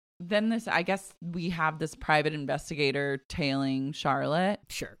 Then I guess we have this private investigator tailing Charlotte.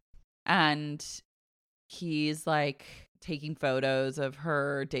 Sure. And he's like taking photos of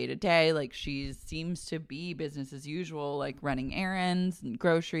her day to day. Like she seems to be business as usual, like running errands and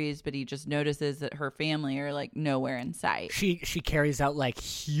groceries, but he just notices that her family are like nowhere in sight. She carries out like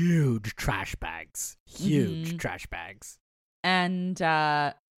huge trash bags. And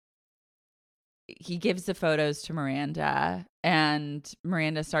he gives the photos to Miranda and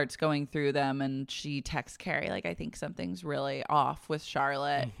Miranda starts going through them and she texts Carrie, like, I think something's really off with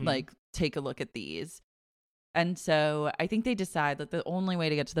Charlotte. Like, take a look at these. And so I think they decide that the only way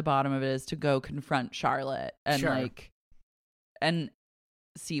to get to the bottom of it is to go confront Charlotte and and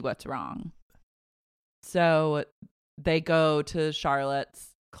see what's wrong. So they go to Charlotte's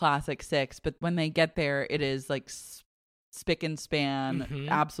Classic Six, but when they get there, it is like spick and span,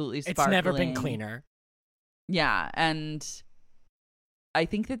 absolutely sparkling. It's never been cleaner. Yeah, and I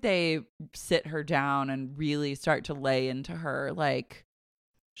think that they sit her down and really start to lay into her, like,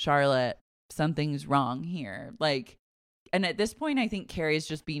 Charlotte, something's wrong here. Like, and at this point, I think Carrie's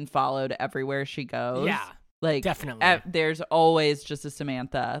just being followed everywhere she goes. Yeah, like definitely. There's always just a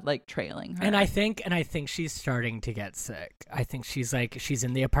Samantha like trailing her. And I think she's starting to get sick. I think she's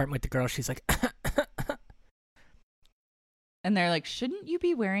in the apartment with the girl. She's like, and they're like, shouldn't you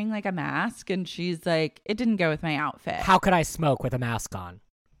be wearing like a mask? And she's like, it didn't go with my outfit. How could I smoke with a mask on?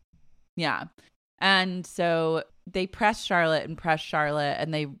 Yeah. And so they press Charlotte,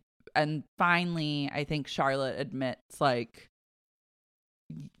 and finally, I think Charlotte admits, like,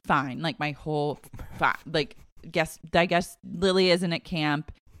 fine, like my whole, like, I guess Lily isn't at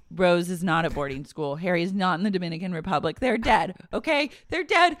camp. Rose is not at boarding school. Harry's not in the Dominican Republic. They're dead. Okay, they're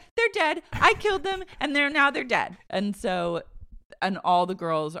dead. I killed them, and they're dead. And so, and all the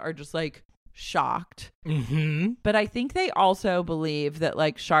girls are just like shocked. But I think they also believe that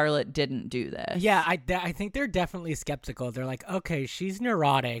like Charlotte didn't do this. Yeah, I think they're definitely skeptical. They're like, okay, she's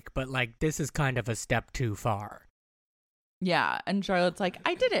neurotic, but like this is kind of a step too far. Yeah, and Charlotte's like,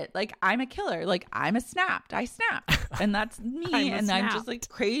 I did it. Like, I'm a killer. Like, I snapped. And that's me. I'm just like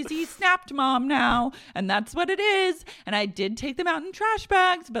crazy snapped mom now. And that's what it is. And I did take them out in trash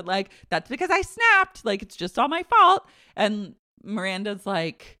bags, but like, that's because I snapped. Like, it's just all my fault. And Miranda's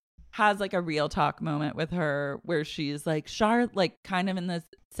like, has like a real talk moment with her where she's like, Charlotte, like kind of in the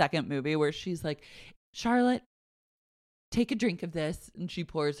second movie where she's like, Charlotte, take a drink of this. And she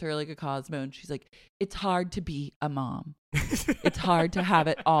pours her like a Cosmo and she's like, it's hard to be a mom. It's hard to have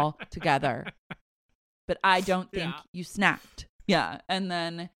it all together. But I don't think you snapped. Yeah. And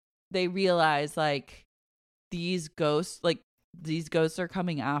then they realize like these ghosts are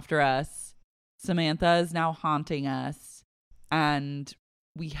coming after us. Samantha is now haunting us and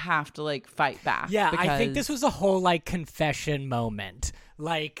we have to like fight back. Yeah, I think this was a whole like confession moment.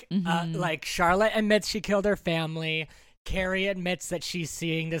 Like, like Charlotte admits she killed her family. Carrie admits that she's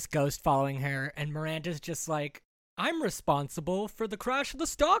seeing this ghost following her, and Miranda's just like, I'm responsible for the crash of the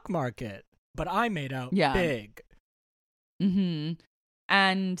stock market, but I made out big.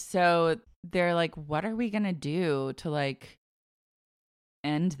 And so they're like, what are we gonna do to like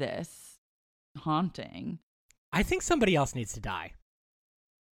end this haunting? I think somebody else needs to die.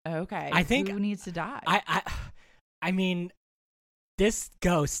 Okay. I think who needs to die? I mean, this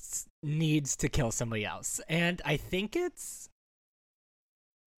ghost needs to kill somebody else, and I think it's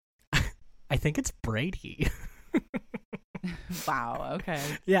Brady. Wow. Okay.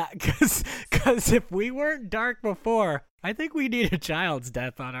 Yeah, because if we weren't dark before, I think we need a child's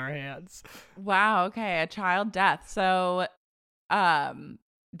death on our hands. Wow. Okay. A child death. So,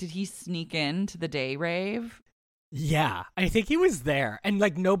 did he sneak into the day rave? Yeah, I think he was there, and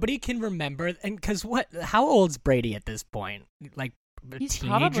like nobody can remember. And because how old's Brady at this point? Like a He's teenager?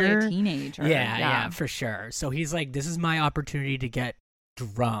 probably a teenager. Yeah, for sure. So he's like, this is my opportunity to get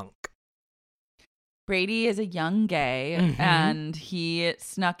drunk. Brady is a young gay, Mm-hmm. and he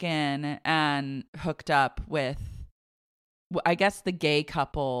snuck in and hooked up with, I guess, the gay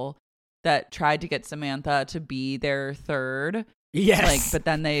couple that tried to get Samantha to be their third. Yes. Like, but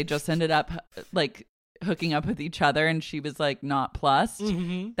then they just ended up like hooking up with each other, and she was like not plussed.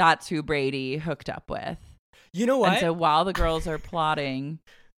 Mm-hmm. That's who Brady hooked up with. You know what? And so while the girls are plotting,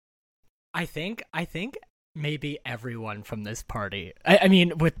 I think maybe everyone from this party, I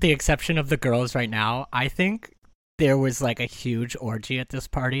mean, with the exception of the girls right now, I think there was like a huge orgy at this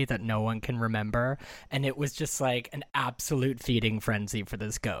party that no one can remember, and it was just like an absolute feeding frenzy for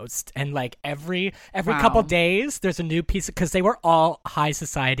this ghost. And like every Wow. couple days there's a new piece, because they were all high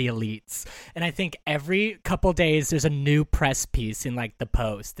society elites, and I think every couple days there's a new press piece in like the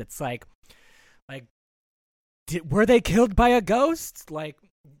Post. It's like were they killed by a ghost? Like,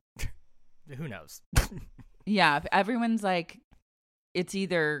 who knows? yeah, everyone's like, it's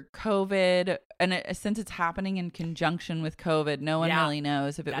either COVID, and since it's happening in conjunction with COVID, no one Yeah, really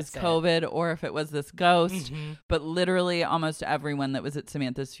knows if it was that's it. COVID or if it was this ghost. Mhm. But literally, almost everyone that was at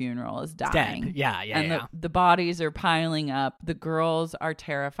Samantha's funeral is dying. Dead. Yeah, and the bodies are piling up. The girls are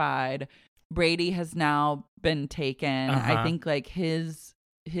terrified. Brady has now been taken. Uh-huh. I think like his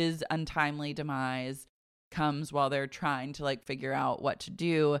untimely demise comes while they're trying to like figure out what to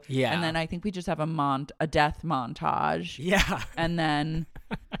do. Yeah. And then I think we just have a death montage. Yeah. And then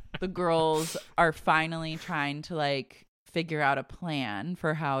the girls are finally trying to like figure out a plan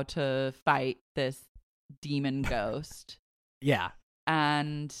for how to fight this demon ghost. Yeah.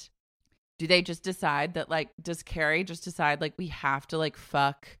 And do they just decide that like, does Carrie just decide like we have to like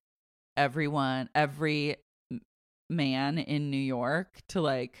fuck every man in New York to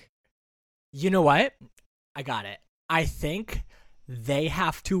like, You know what? I got it. I think they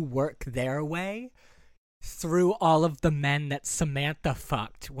have to work their way through all of the men that Samantha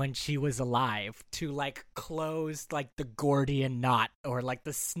fucked when she was alive to like close like the Gordian knot, or like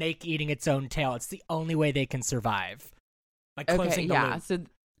the snake eating its own tail. It's the only way they can survive. By closing the loop.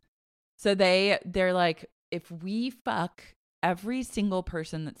 So they're like, if we fuck every single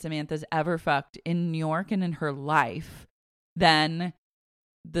person that Samantha's ever fucked in New York and in her life, then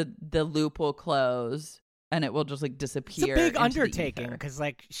the loop will close and it will just like disappear. It's a big into the undertaking, ether. because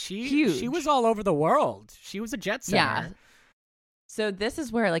like she Huge. was all over the world. She was a jet setter. Yeah. So this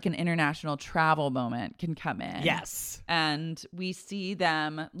is where like an international travel moment can come in. Yes. And we see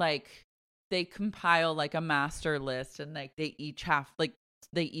them like they compile like a master list, and like they each have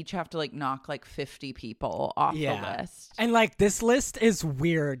to like knock like 50 people off the list. And like this list is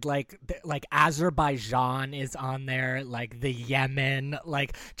weird. Like Azerbaijan is on there, like the Yemen,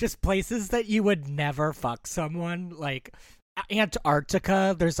 like just places that you would never fuck someone. Like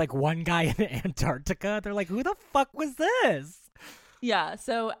Antarctica, there's like one guy in Antarctica. They're like, who the fuck was this? Yeah,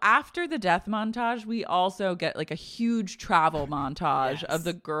 so after the death montage, we also get like a huge travel montage of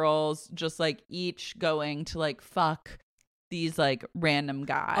the girls just like each going to like fuck these like random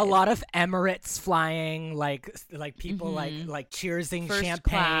guys. A lot of Emirates flying, like people like cheersing First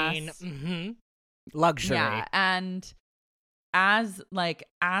champagne, class. Luxury. Yeah, and as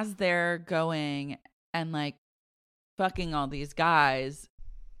they're going and like fucking all these guys,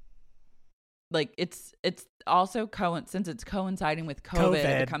 like it's also since it's coinciding with COVID,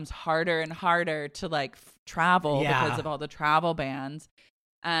 it becomes harder and harder to like travel because of all the travel bans.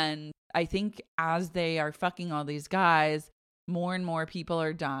 And I think as they are fucking all these guys, more and more people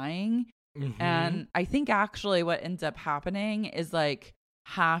are dying. Mm-hmm. And I think actually what ends up happening is like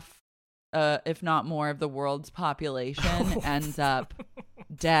half, if not more, of the world's population ends up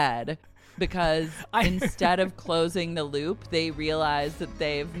dead. Because instead of closing the loop, they realize that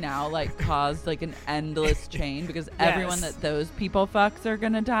they've now like caused like an endless chain, because everyone that those people fucks are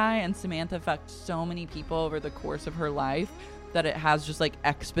gonna die, and Samantha fucked so many people over the course of her life that it has just like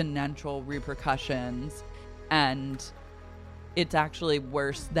exponential repercussions. And it's actually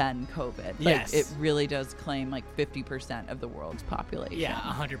worse than COVID. Yes. Like, it really does claim like 50% of the world's population. Yeah,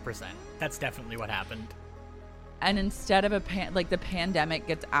 100%. That's definitely what happened. And instead of the pandemic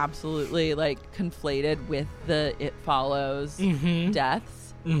gets absolutely like conflated with the It Follows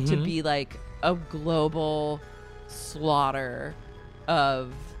deaths to be like a global slaughter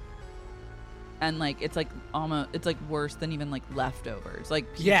of, and like it's like almost, it's like worse than even like leftovers.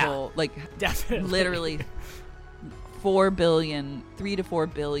 Like people like definitely literally 3 to 4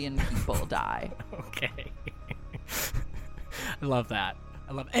 billion people die. Okay. I love that.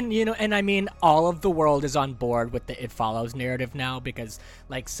 And and I mean, all of the world is on board with the It Follows narrative now, because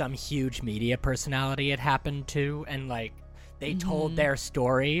like some huge media personality it happened to, and like they told their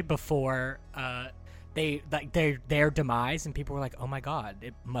story before they like their demise, and people were like, oh my god,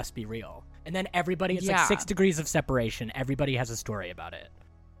 it must be real. And then everybody, it's like 6 degrees of separation. Everybody has a story about it.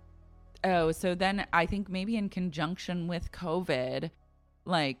 Oh, so then I think maybe in conjunction with COVID,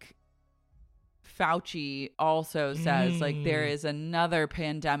 like Fauci also says like there is another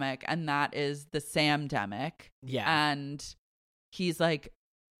pandemic, and that is the Samdemic. Yeah. And he's like,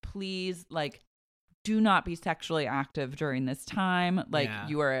 please, like, do not be sexually active during this time. Like,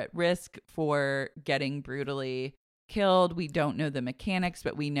 you are at risk for getting brutally killed. We don't know the mechanics,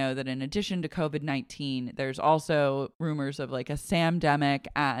 but we know that in addition to COVID-19, there's also rumors of like a Samdemic,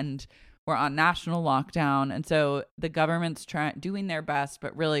 and we're on national lockdown. And so the government's doing their best,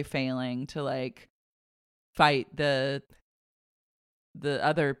 but really failing to like fight the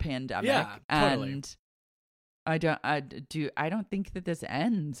other pandemic. Yeah, totally. And I don't think that this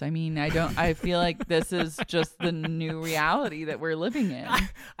ends. I mean, I feel like this is just the new reality that we're living in.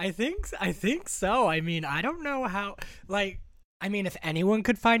 I think so. I mean, I don't know how, like, I mean, if anyone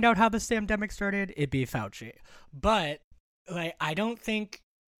could find out how the Samdemic started, it'd be Fauci. But like, I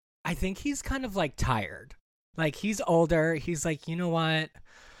think he's kind of like tired. Like, he's older. He's like, you know what?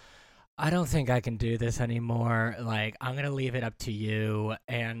 I don't think I can do this anymore. Like, I'm going to leave it up to you.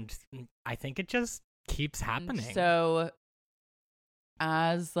 And I think it just keeps happening. So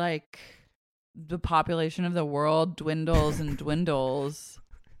as like the population of the world dwindles and dwindles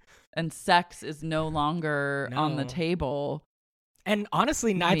and sex is no longer on the table. And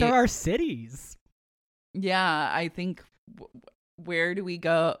honestly, neither are cities. Yeah, I think where do we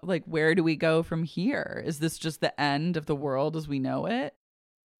go? Like, where do we go from here? Is this just the end of the world as we know it?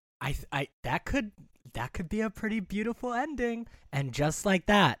 That could be a pretty beautiful ending. And just like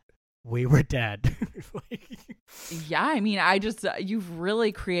that, we were dead. Yeah, I mean, you've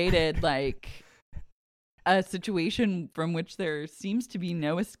really created like a situation from which there seems to be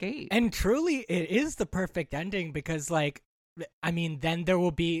no escape. And truly, it is the perfect ending, because like, I mean, then there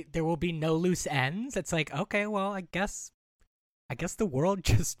will be no loose ends. It's like, okay, well, I guess the world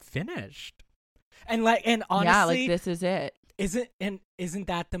just finished. And like, and honestly, yeah, like this is it. Isn't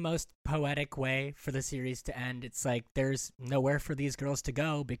that the most poetic way for the series to end? It's like there's nowhere for these girls to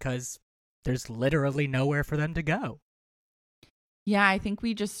go because there's literally nowhere for them to go. Yeah, I think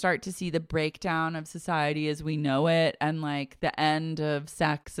we just start to see the breakdown of society as we know it, and like the end of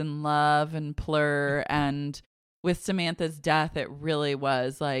sex and love and plur. And with Samantha's death, it really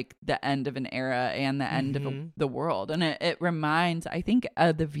was like the end of an era and the end of the world. And it reminds, I think,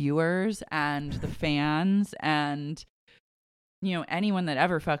 the viewers and the fans and, you know, anyone that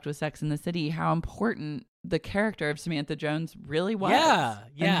ever fucked with Sex and the City, how important the character of Samantha Jones really was. Yeah.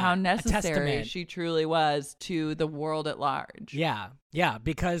 And how necessary she truly was to the world at large. Yeah. Yeah.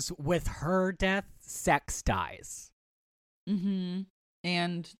 Because with her death, sex dies. Mm-hmm.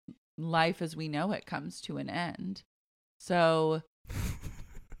 And life as we know it comes to an end. So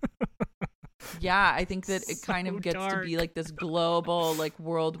yeah, I think that it kind of gets to be like this global, like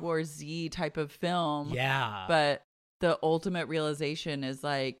World War Z type of film. Yeah. But the ultimate realization is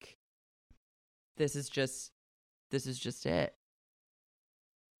like, this is just it.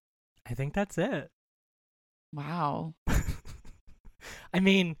 I think that's it. Wow. I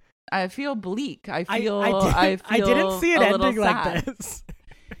mean, I feel bleak. I didn't see it ending like this.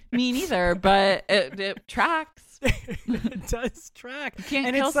 Me neither, but it tracks. It does track. You can't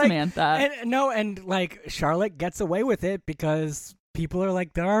and kill it's like, Samantha. And like Charlotte gets away with it because people are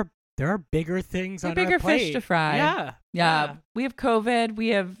like, there are bigger things on bigger our plate. fish to fry. Yeah. We have COVID.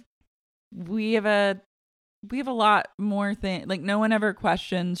 We have a lot more things. Like, no one ever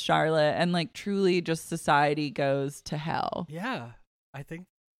questions Charlotte, and like truly just society goes to hell. Yeah. I think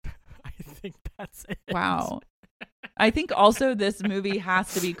that's it. Wow. I think also this movie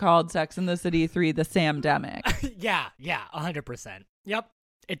has to be called Sex and the City 3: The Samdemic. Yeah, 100%. Yep,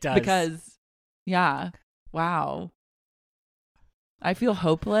 it does. Because, yeah, wow. I feel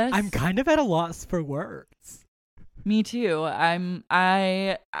hopeless. I'm kind of at a loss for words. Me too.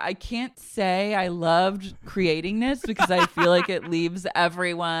 I can't say I loved creating this because I feel like it leaves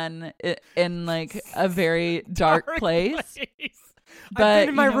everyone in like a very dark place. But I've been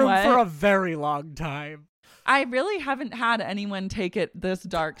in my you know room what? for a very long time. I really haven't had anyone take it this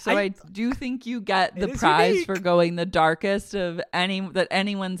dark, so I do think you get the It is prize unique. for going the darkest of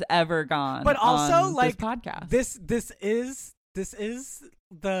anyone's ever gone. But also, on like, this podcast. This is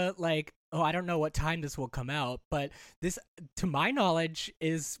the like. Oh, I don't know what time this will come out, but this, to my knowledge,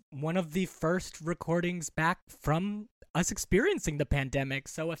 is one of the first recordings back from us experiencing the pandemic.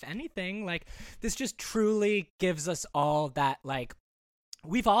 So if anything, like, this just truly gives us all that, like,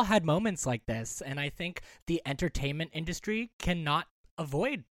 we've all had moments like this, and I think the entertainment industry cannot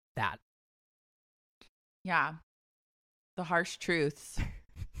avoid that. Yeah, the harsh truths.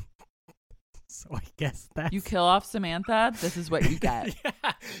 So I guess that's... You kill off Samantha, this is what you get.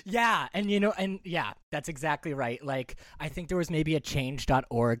 Yeah, and that's exactly right. Like, I think there was maybe a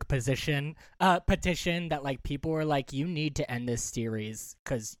change.org petition that, like, people were like, you need to end this series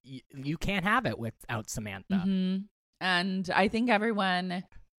because you can't have it without Samantha. Mm-hmm. And I think everyone,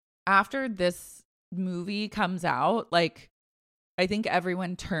 after this movie comes out, like, I think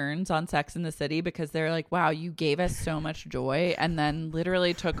everyone turns on Sex and the City because they're like, wow, you gave us so much joy and then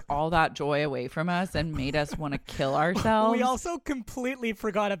literally took all that joy away from us and made us want to kill ourselves. We also completely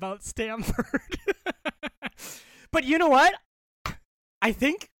forgot about Stanford. But you know what? I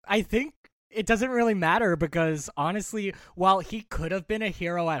think it doesn't really matter because, honestly, while he could have been a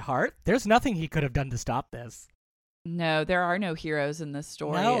hero at heart, there's nothing he could have done to stop this. No, there are no heroes in this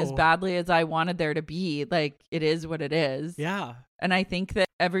story. No. As badly as I wanted there to be, like, it is what it is. Yeah. And I think that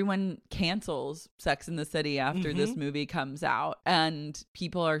everyone cancels Sex and the City after this movie comes out. And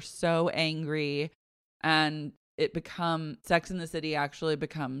people are so angry. And Sex and the City actually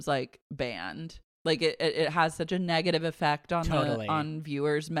becomes, like, banned. Like, it has such a negative effect on on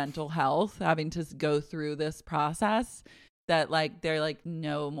viewers' mental health, having to go through this process. That, like, they're like,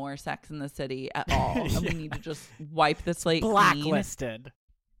 no more Sex in the City at all. And we need to just wipe the slate Blacklisted. clean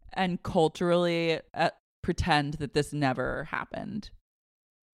and culturally pretend that this never happened.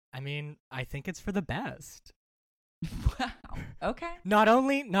 I mean, I think it's for the best. Wow. Okay. Not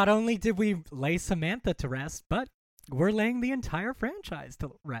only did we lay Samantha to rest, but we're laying the entire franchise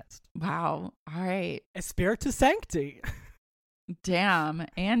to rest. Wow. All right. Espiritu Sancti. Damn,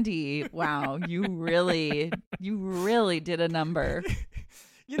 Andy. Wow. You really did a number.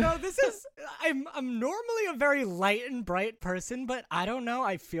 You know, I'm normally a very light and bright person, but I don't know.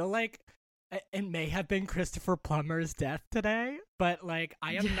 I feel like it may have been Christopher Plummer's death today, but, like,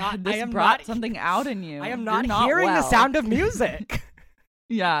 I am not. This brought something out in you. I am not, You're hearing well. the sound of music.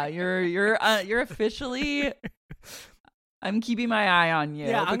 Yeah, you're officially. I'm keeping my eye on you.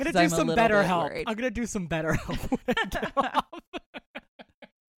 Yeah, I'm gonna do some better help. I'm gonna do some better help when I get off.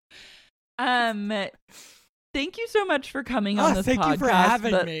 Thank you so much for coming on this podcast. Thank you for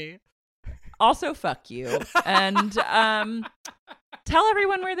having me. Also, fuck you. And tell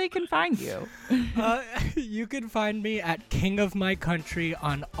everyone where they can find you. You can find me at King of My Country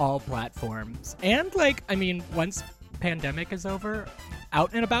on all platforms. And, like, I mean, once pandemic is over,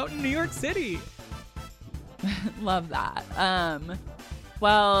 out and about in New York City. Love that.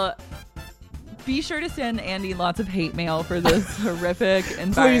 Well, be sure to send Andy lots of hate mail for this horrific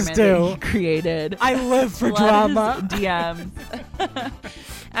environment that he created. I live for drama. DMs.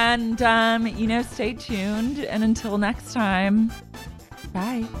 And, stay tuned. And until next time,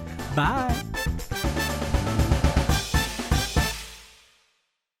 bye. Bye.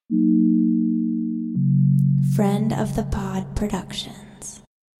 Friend of the Pod Productions.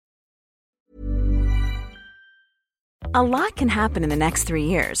 A lot can happen in the next 3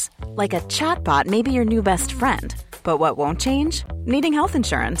 years. Like a chatbot may be your new best friend. But what won't change? Needing health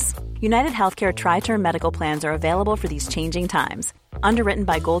insurance. United Healthcare Tri-Term Medical Plans are available for these changing times. Underwritten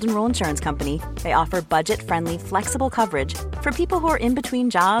by Golden Rule Insurance Company, they offer budget-friendly, flexible coverage for people who are in between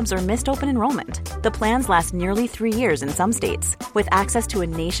jobs or missed open enrollment. The plans last nearly 3 years in some states, with access to a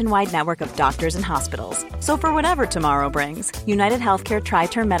nationwide network of doctors and hospitals. So for whatever tomorrow brings, United Healthcare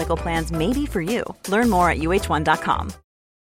Tri-Term Medical Plans may be for you. Learn more at uh1.com.